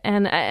writing,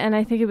 and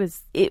I think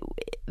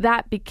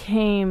that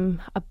became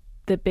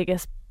the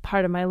biggest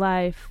part of my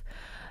life.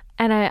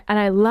 And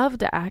I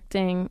loved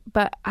acting,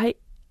 but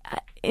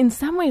in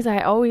some ways I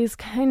always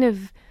kind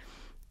of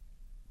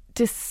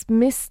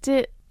dismissed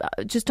it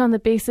just on the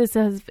basis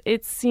of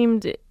it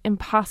seemed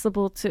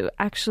impossible to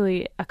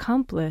actually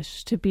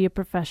accomplish, to be a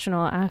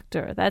professional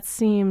actor. That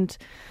seemed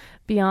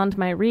beyond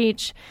my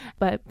reach.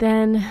 But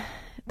then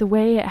the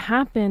way it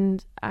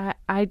happened,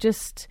 I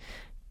just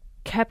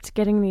kept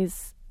getting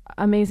these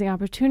amazing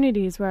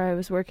opportunities where I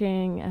was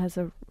working as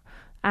a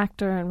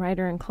actor and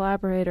writer and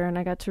collaborator, and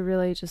I got to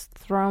really just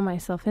throw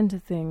myself into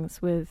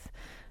things with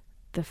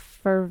the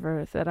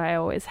fervor that I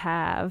always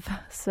have.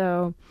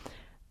 So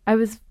I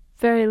was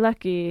very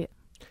lucky.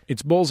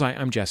 It's Bullseye.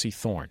 I'm Jesse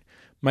Thorne.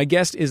 My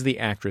guest is the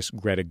actress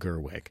Greta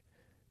Gerwig.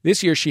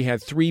 This year she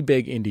had 3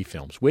 big indie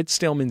films: Whit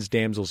Stillman's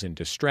Damsels in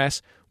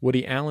Distress,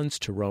 Woody Allen's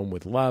To Rome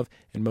with Love,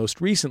 and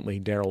most recently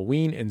Daryl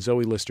Ween and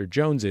Zoe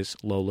Lister-Jones's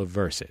Lola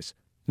Versus.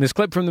 In this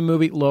clip from the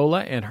movie,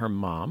 Lola and her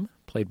mom,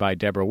 played by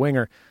Deborah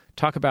Winger,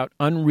 talk about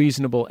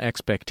unreasonable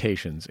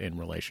expectations in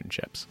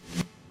relationships.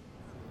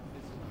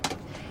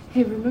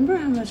 Hey, remember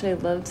how much I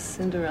loved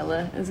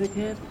Cinderella as a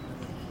kid?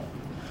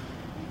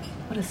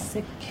 What a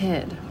sick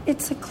kid.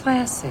 It's a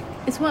classic.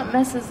 It's what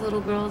messes little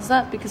girls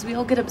up, because we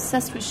all get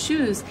obsessed with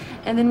shoes,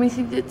 and then we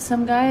think that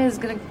some guy is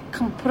going to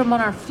come put them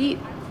on our feet.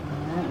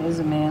 That is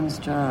a man's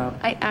job.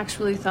 I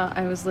actually thought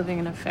I was living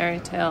in a fairy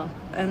tale,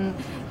 and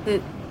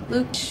that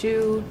Luke's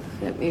shoe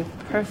fit me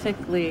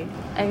perfectly.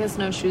 I guess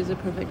no shoe's a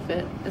perfect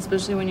fit,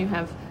 especially when you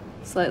have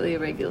slightly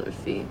irregular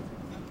feet.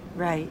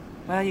 Right.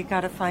 Well, you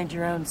got to find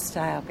your own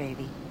style,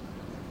 baby.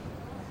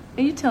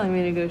 Are you telling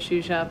me to go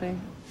shoe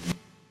shopping?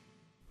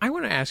 I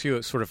want to ask you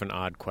a sort of an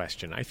odd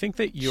question. I think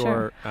that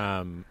Sure.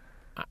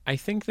 I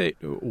think that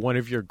one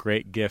of your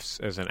great gifts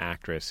as an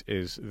actress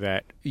is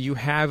that you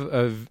have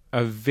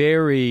a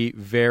very,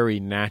 very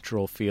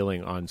natural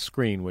feeling on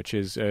screen, which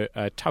is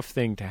a tough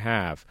thing to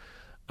have.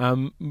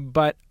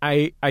 But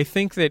I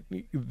think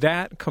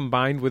that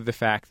combined with the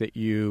fact that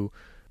you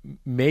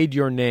made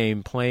your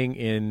name playing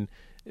in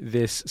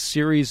this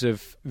series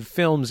of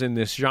films in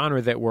this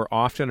genre that were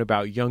often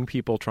about young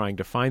people trying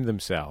to find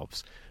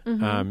themselves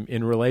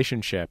in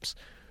relationships,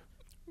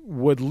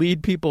 would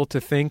lead people to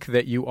think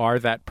that you are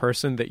that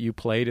person that you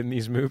played in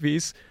these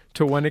movies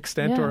to one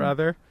extent or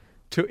other,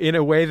 in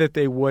a way that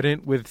they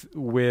wouldn't with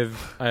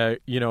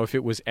if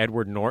it was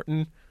Edward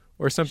Norton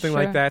or something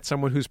like that,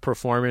 someone whose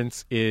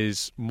performance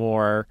is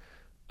more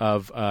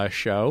of a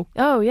show.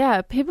 Oh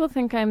yeah, people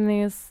think I'm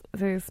these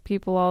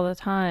people all the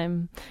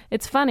time.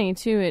 It's funny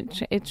too.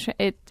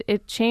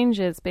 It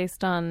changes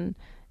based on,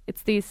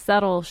 it's these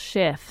subtle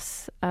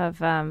shifts of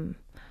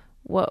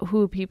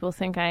who people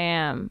think I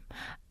am.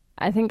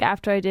 I think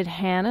after I did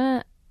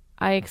Hannah,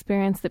 I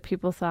experienced that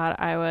people thought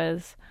I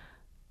was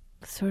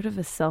sort of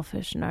a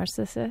selfish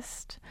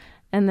narcissist.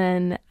 And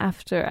then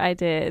after I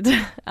did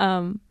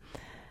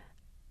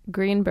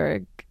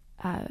Greenberg,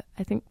 I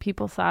think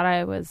people thought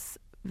I was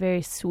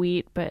very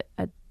sweet, but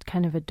a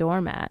kind of a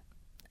doormat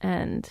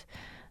and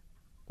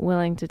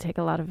willing to take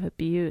a lot of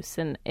abuse.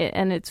 And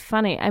it's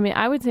funny. I mean,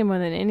 I would say more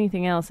than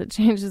anything else, it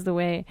changes the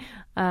way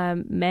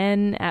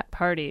men at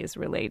parties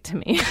relate to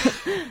me.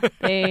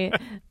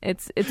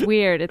 It's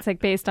weird. It's like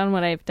based on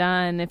what I've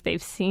done. If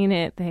they've seen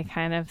it, they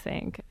kind of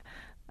think,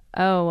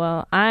 oh,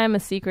 well, I'm a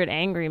secret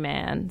angry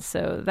man,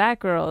 so that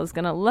girl is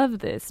going to love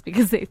this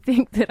because they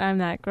think that I'm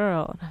that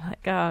girl. And I'm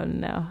like, oh,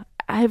 no.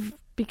 I've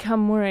become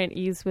more at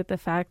ease with the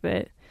fact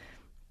that,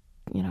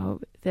 you know,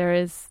 there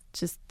is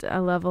just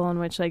a level on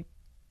which, like,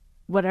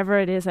 whatever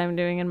it is I'm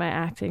doing in my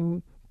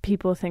acting,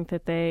 people think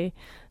that they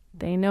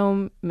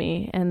know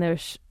me and they're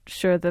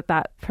sure that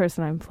that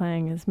person I'm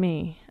playing is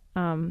me.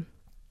 And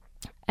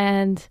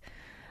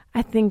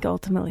I think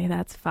ultimately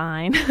that's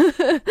fine.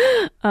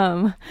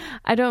 I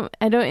don't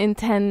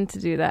intend to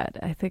do that.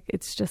 I think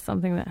it's just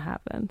something that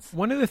happens.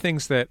 One of the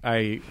things that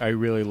I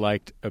really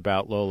liked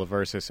about Lola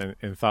Versus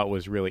and thought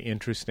was really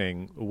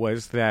interesting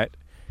was that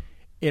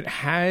it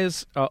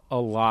has a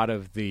lot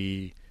of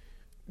the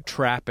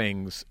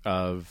trappings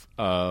of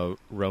a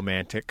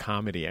romantic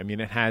comedy. I mean,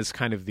 it has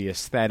kind of the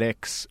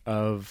aesthetics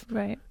of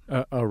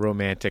a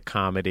romantic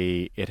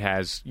comedy. It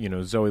has, you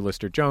know, Zoe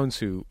Lister-Jones,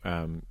 who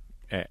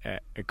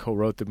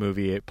co-wrote the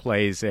movie. It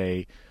plays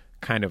a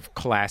kind of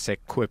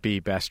classic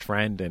quippy best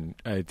friend and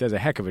does a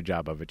heck of a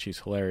job of it. She's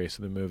hilarious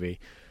in the movie.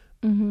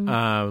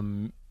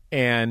 Mm-hmm.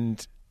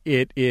 And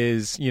it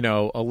is, you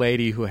know, a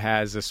lady who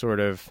has a sort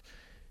of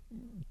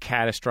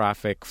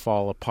catastrophic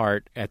fall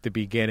apart at the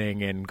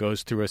beginning and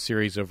goes through a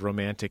series of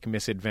romantic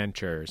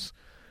misadventures.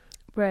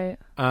 Right.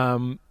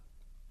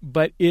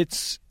 But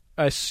it's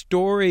a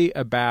story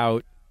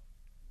about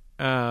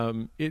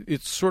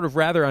it's sort of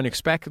rather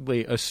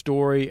unexpectedly a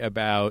story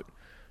about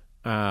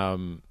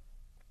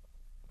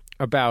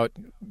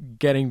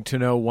getting to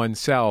know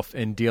oneself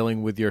and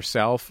dealing with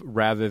yourself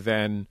rather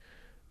than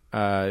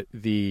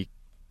the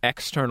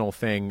external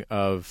thing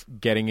of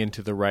getting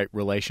into the right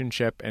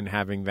relationship and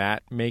having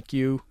that make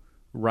you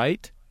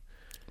right.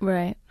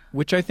 Right.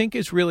 Which I think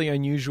is really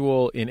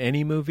unusual in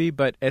any movie,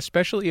 but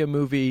especially a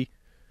movie,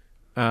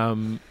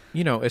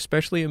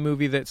 especially a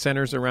movie that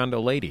centers around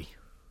a lady.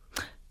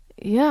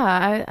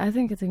 Yeah, I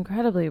think it's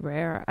incredibly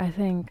rare. I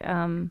think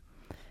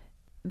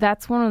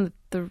that's one of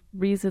the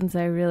reasons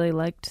I really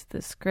liked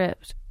the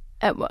script.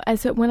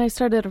 When I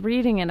started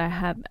reading it, I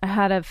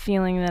had a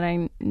feeling that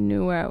I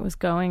knew where it was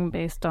going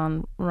based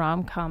on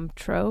rom-com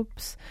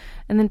tropes.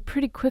 And then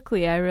pretty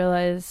quickly I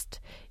realized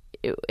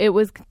it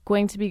was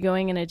going to be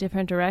going in a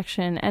different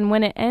direction. And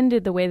when it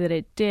ended the way that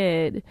it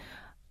did,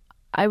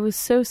 I was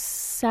so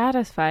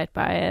satisfied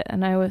by it.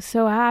 And I was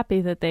so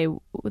happy that they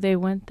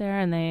went there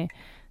and they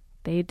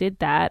did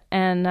that.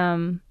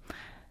 And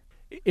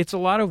it's a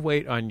lot of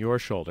weight on your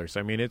shoulders.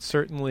 I mean, it's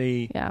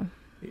certainly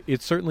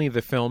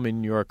the film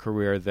in your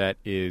career that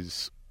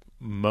is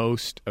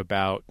most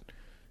about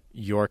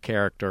your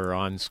character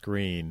on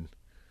screen.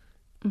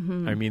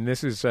 Mm-hmm. I mean,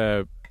 this is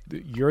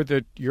you're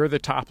the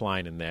top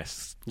line in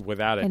this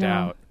without a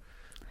doubt.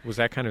 Was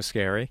that kind of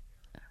scary?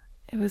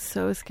 It was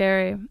so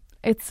scary.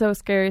 It's so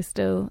scary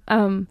still.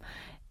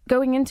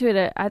 Going into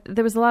it,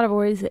 there was a lot of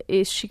worries.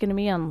 Is she going to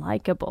be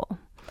unlikable?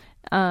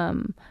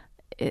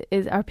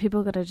 Are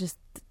people going to just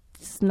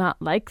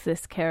not like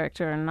this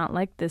character and not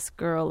like this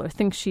girl or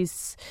think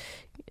she's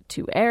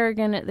too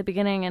arrogant at the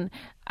beginning? And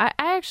I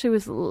actually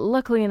was,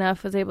 luckily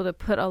enough, was able to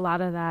put a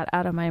lot of that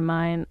out of my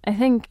mind. I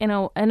think, in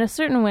a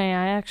certain way,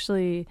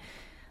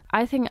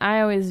 I think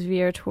I always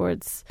veer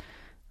towards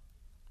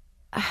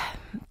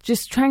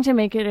just trying to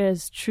make it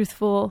as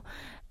truthful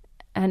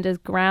and as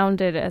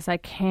grounded as I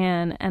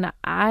can. And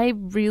I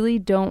really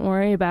don't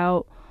worry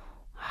about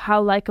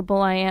how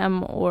likable I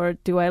am or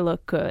do I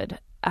look good.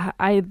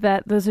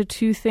 Those are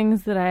two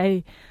things that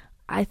I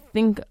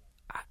think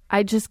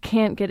I just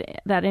can't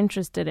get that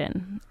interested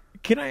in.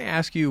 Can I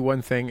ask you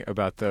one thing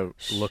about the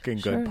looking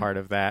good part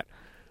of that?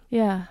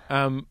 Yeah.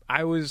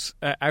 I was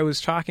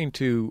talking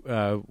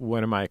to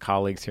one of my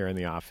colleagues here in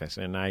the office,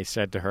 and I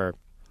said to her,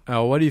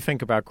 "Oh, what do you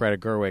think about Greta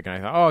Gerwig?"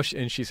 And I thought,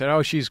 and she said,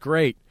 "Oh, she's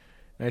great."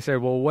 And I said,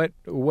 "Well, what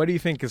do you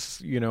think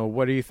is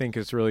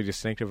really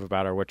distinctive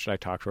about her? What should I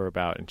talk to her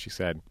about?" And she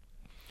said,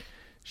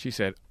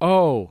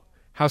 "Oh,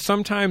 how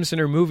sometimes in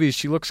her movies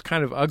she looks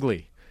kind of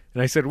ugly."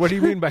 And I said, "What do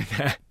you mean by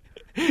that?"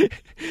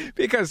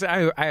 Because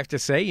I have to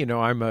say,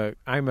 I'm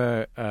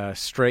a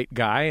straight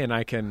guy, and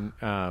I can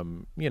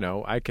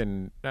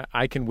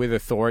with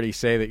authority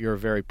say that you're a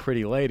very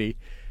pretty lady.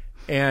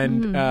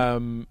 And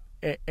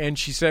and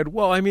she said,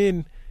 "Well, I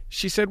mean,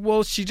 she said,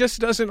 well, she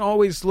just doesn't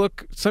always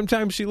look,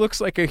 sometimes she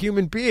looks like a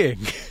human being.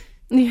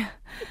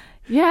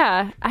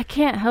 Yeah, I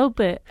can't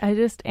help it. I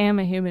just am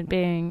a human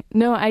being.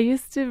 No, I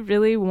used to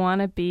really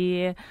want to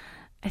be,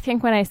 I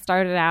think when I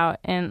started out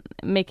and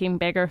making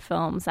bigger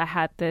films, I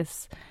had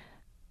this,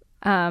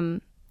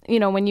 you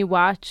know, when you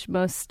watch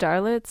most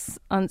starlets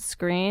on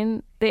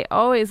screen, they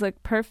always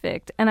look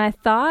perfect. And I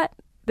thought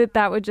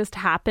that would just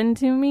happen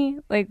to me,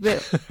 like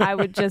that I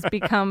would just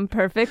become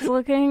perfect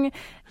looking,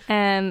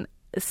 and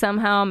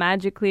somehow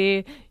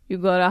magically you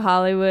go to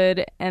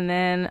Hollywood and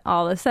then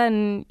all of a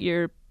sudden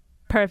you're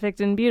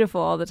perfect and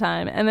beautiful all the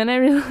time. And then I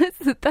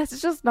realized that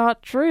that's just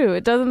not true.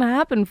 It doesn't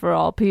happen for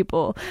all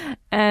people,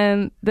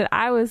 and that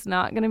I was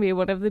not going to be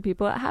one of the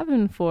people it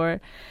happened for.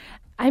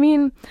 I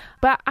mean,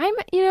 but I'm,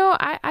 you know,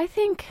 I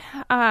think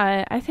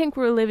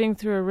we're living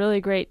through a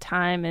really great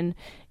time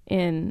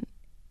in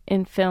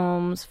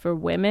films for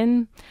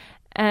women,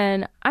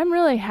 and I'm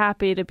really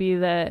happy to be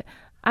the.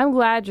 I'm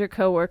glad your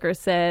coworker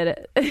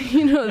said,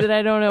 you know, that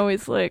I don't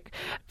always look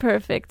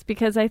perfect,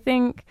 because I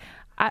think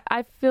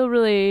I feel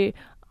really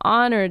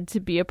honored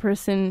to be a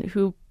person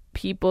who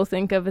people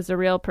think of as a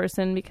real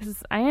person,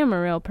 because I am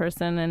a real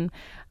person,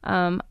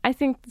 and I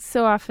think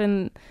so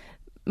often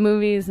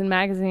movies and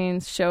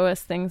magazines show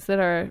us things that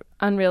are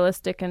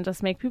unrealistic and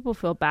just make people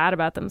feel bad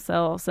about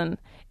themselves. And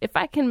if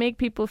I can make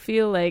people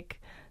feel like,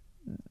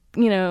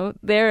 you know,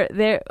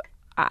 they're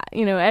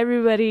you know,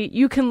 everybody,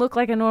 you can look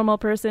like a normal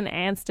person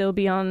and still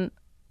be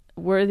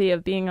worthy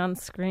of being on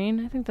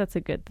screen, I think that's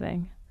a good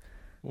thing.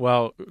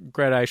 Well,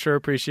 Greta, I sure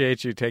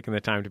appreciate you taking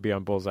the time to be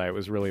on Bullseye. It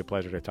was really a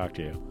pleasure to talk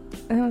to you.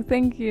 Oh,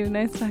 thank you.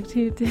 Nice to talk to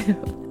you,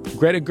 too.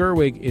 Greta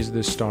Gerwig is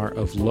the star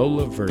of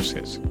Lola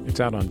Versus. It's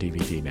out on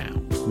DVD now.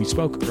 We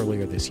spoke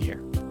earlier this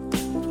year.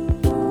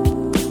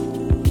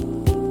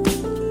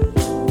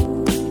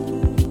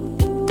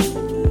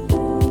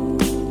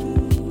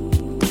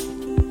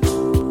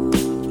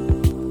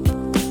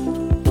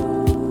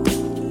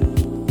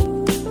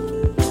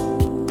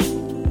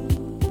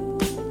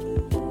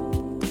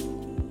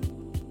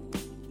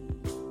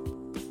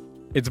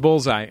 It's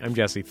Bullseye. I'm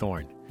Jesse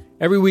Thorne.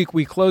 Every week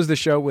we close the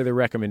show with a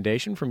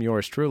recommendation from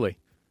yours truly.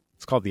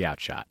 It's called The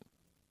Outshot.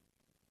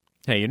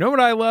 Hey, you know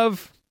what I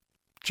love?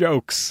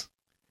 Jokes.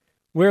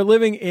 We're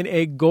living in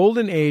a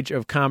golden age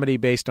of comedy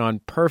based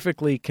on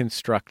perfectly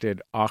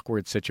constructed,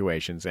 awkward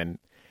situations, and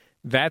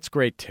that's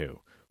great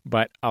too.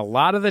 But a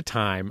lot of the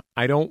time,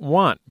 I don't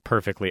want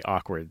perfectly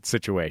awkward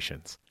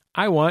situations.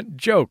 I want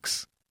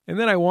jokes, and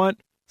then I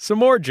want some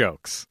more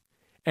jokes.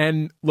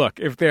 And look,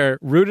 if they're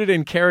rooted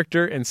in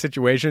character and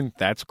situation,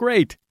 that's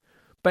great.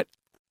 But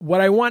what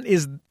I want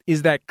is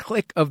that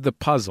click of the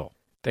puzzle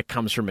that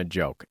comes from a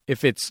joke.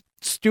 If it's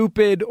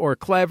stupid or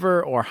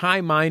clever or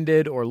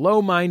high-minded or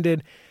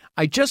low-minded,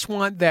 I just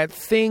want that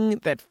thing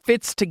that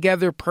fits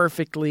together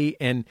perfectly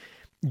and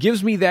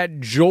gives me that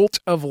jolt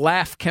of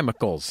laugh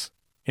chemicals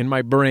in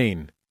my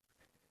brain,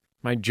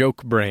 my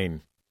joke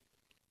brain.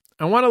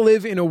 I want to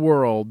live in a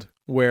world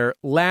where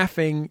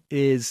laughing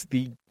is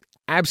the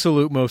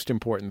absolute most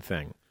important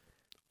thing,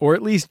 or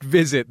at least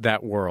visit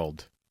that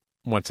world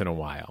once in a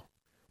while,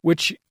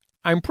 which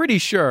I'm pretty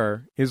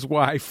sure is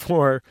why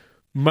for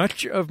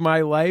much of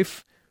my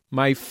life,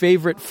 my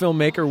favorite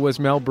filmmaker was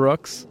Mel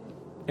Brooks,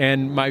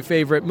 and my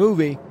favorite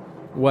movie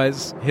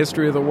was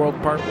History of the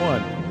World Part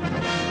 1.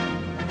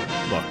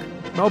 Look,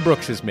 Mel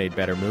Brooks has made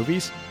better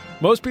movies.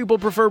 Most people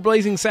prefer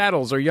Blazing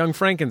Saddles or Young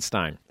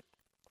Frankenstein.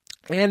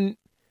 And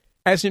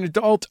as an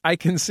adult, I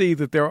can see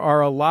that there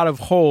are a lot of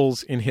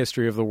holes in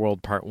History of the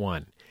World Part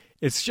 1.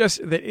 It's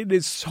just that it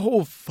is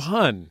so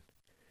fun.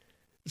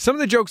 Some of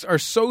the jokes are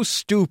so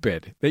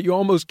stupid that you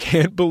almost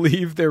can't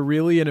believe they're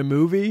really in a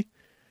movie.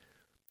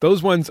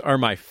 Those ones are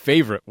my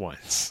favorite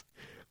ones.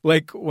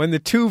 Like when the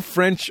two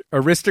French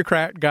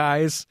aristocrat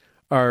guys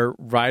are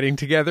riding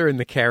together in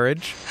the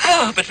carriage.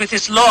 Oh, but with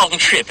this long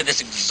trip and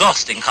this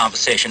exhausting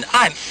conversation,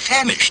 I'm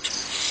famished.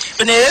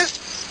 Benez?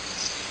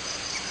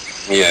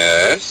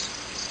 Yes?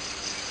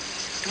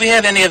 Do we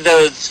have any of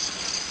those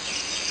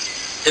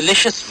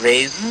delicious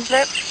raisins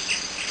left?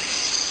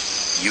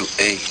 You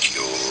ate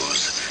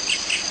yours.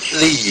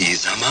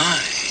 These are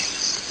mine.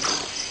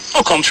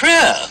 Au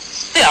contraire.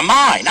 They are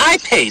mine. I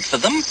paid for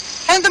them.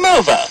 Hand them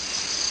over.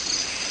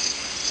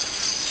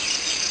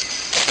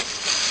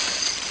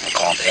 Au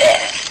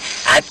contraire.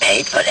 I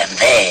paid for them.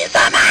 These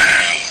are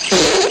mine.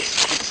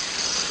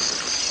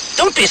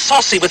 Don't be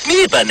saucy with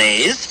me,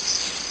 Bernays.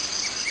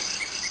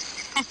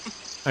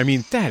 I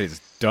mean, that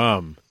is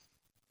dumb.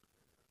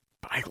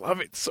 I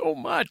love it so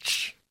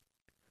much.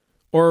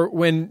 Or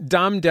when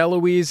Dom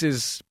DeLuise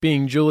is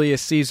being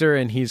Julius Caesar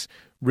and he's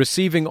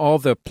receiving all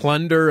the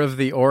plunder of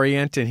the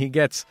Orient and he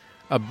gets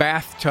a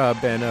bathtub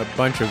and a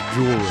bunch of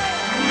jewelry.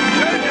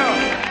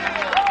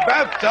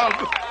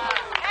 Bathtub.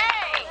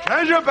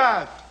 Treasure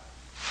bath.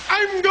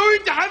 I'm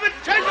going to have a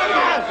treasure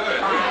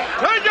bath.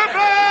 Treasure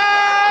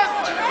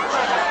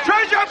bath.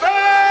 Treasure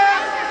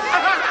bath.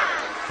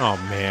 Oh,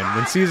 man.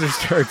 When Caesar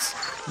starts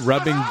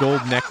rubbing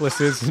gold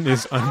necklaces in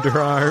his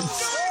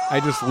underarms, I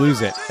just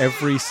lose it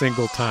every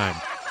single time.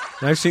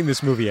 And I've seen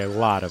this movie a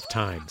lot of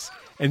times.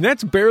 And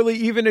that's barely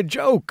even a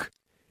joke.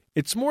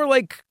 It's more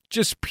like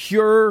just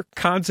pure,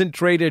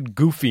 concentrated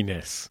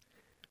goofiness.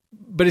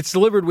 But it's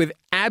delivered with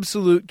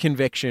absolute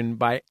conviction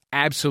by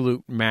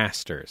absolute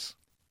masters.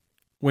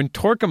 When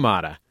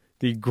Torquemada,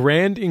 the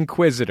Grand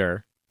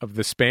Inquisitor of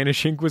the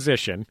Spanish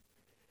Inquisition,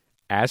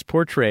 as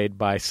portrayed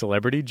by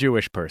celebrity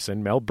Jewish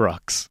person Mel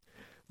Brooks,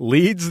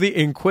 leads the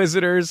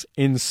Inquisitors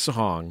in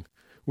song,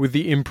 with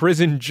the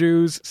imprisoned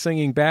Jews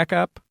singing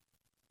backup,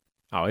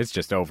 oh, it's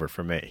just over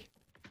for me.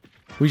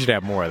 We should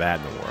have more of that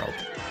in the world.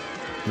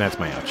 And that's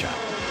my outshot.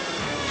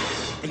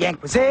 The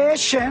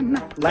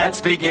Inquisition, let's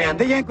begin.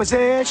 The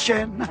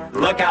Inquisition,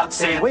 look out,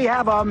 Sam. We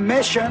have a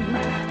mission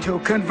to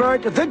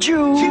convert the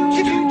Jews.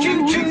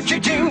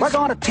 We're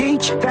gonna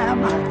teach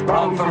them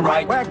wrong from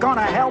right. We're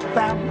gonna help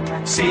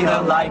them see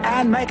the light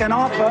and make an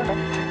offer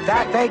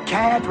that they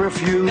can't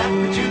refuse.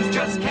 That the Jews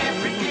just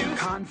can't refuse.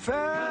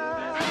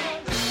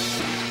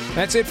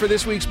 That's it for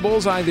this week's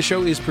Bullseye. The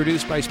show is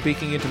produced by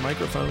Speaking Into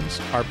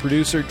Microphones. Our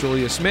producer,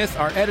 Julia Smith.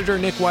 Our editor,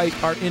 Nick White.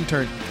 Our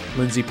intern,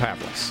 Lindsay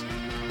Pavlis.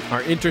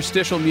 Our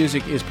interstitial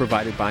music is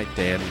provided by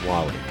Dan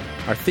Wally.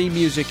 Our theme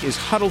music is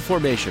Huddle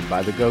Formation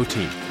by the Go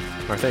Team.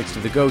 Our thanks to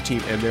the Go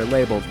Team and their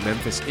label,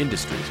 Memphis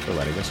Industries, for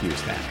letting us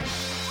use that.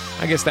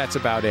 I guess that's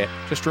about it.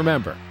 Just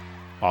remember,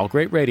 all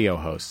great radio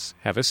hosts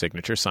have a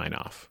signature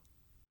sign-off.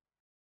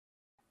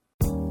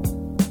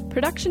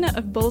 Production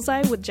of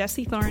Bullseye with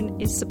Jesse Thorne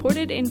is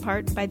supported in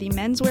part by the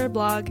menswear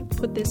blog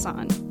Put This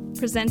On,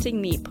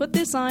 presenting the Put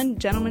This On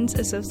Gentlemen's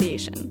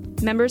Association.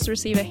 Members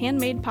receive a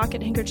handmade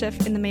pocket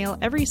handkerchief in the mail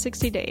every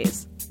 60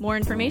 days. More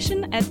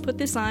information at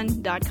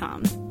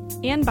putthison.com.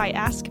 And by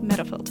Ask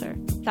Metafilter.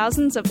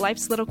 Thousands of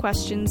life's little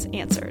questions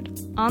answered.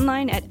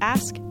 Online at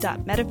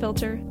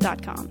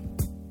ask.metafilter.com.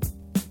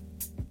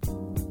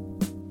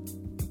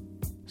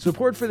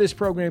 Support for this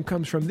program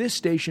comes from this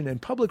station and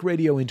Public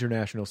Radio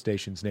International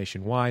stations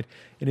nationwide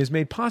and is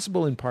made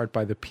possible in part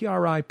by the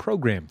PRI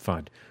Program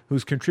Fund,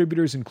 whose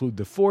contributors include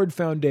the Ford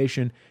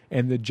Foundation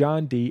and the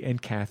John D.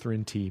 and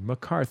Catherine T.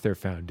 MacArthur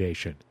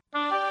Foundation.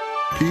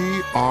 PRI,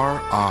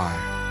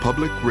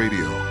 Public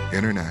Radio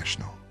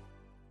International.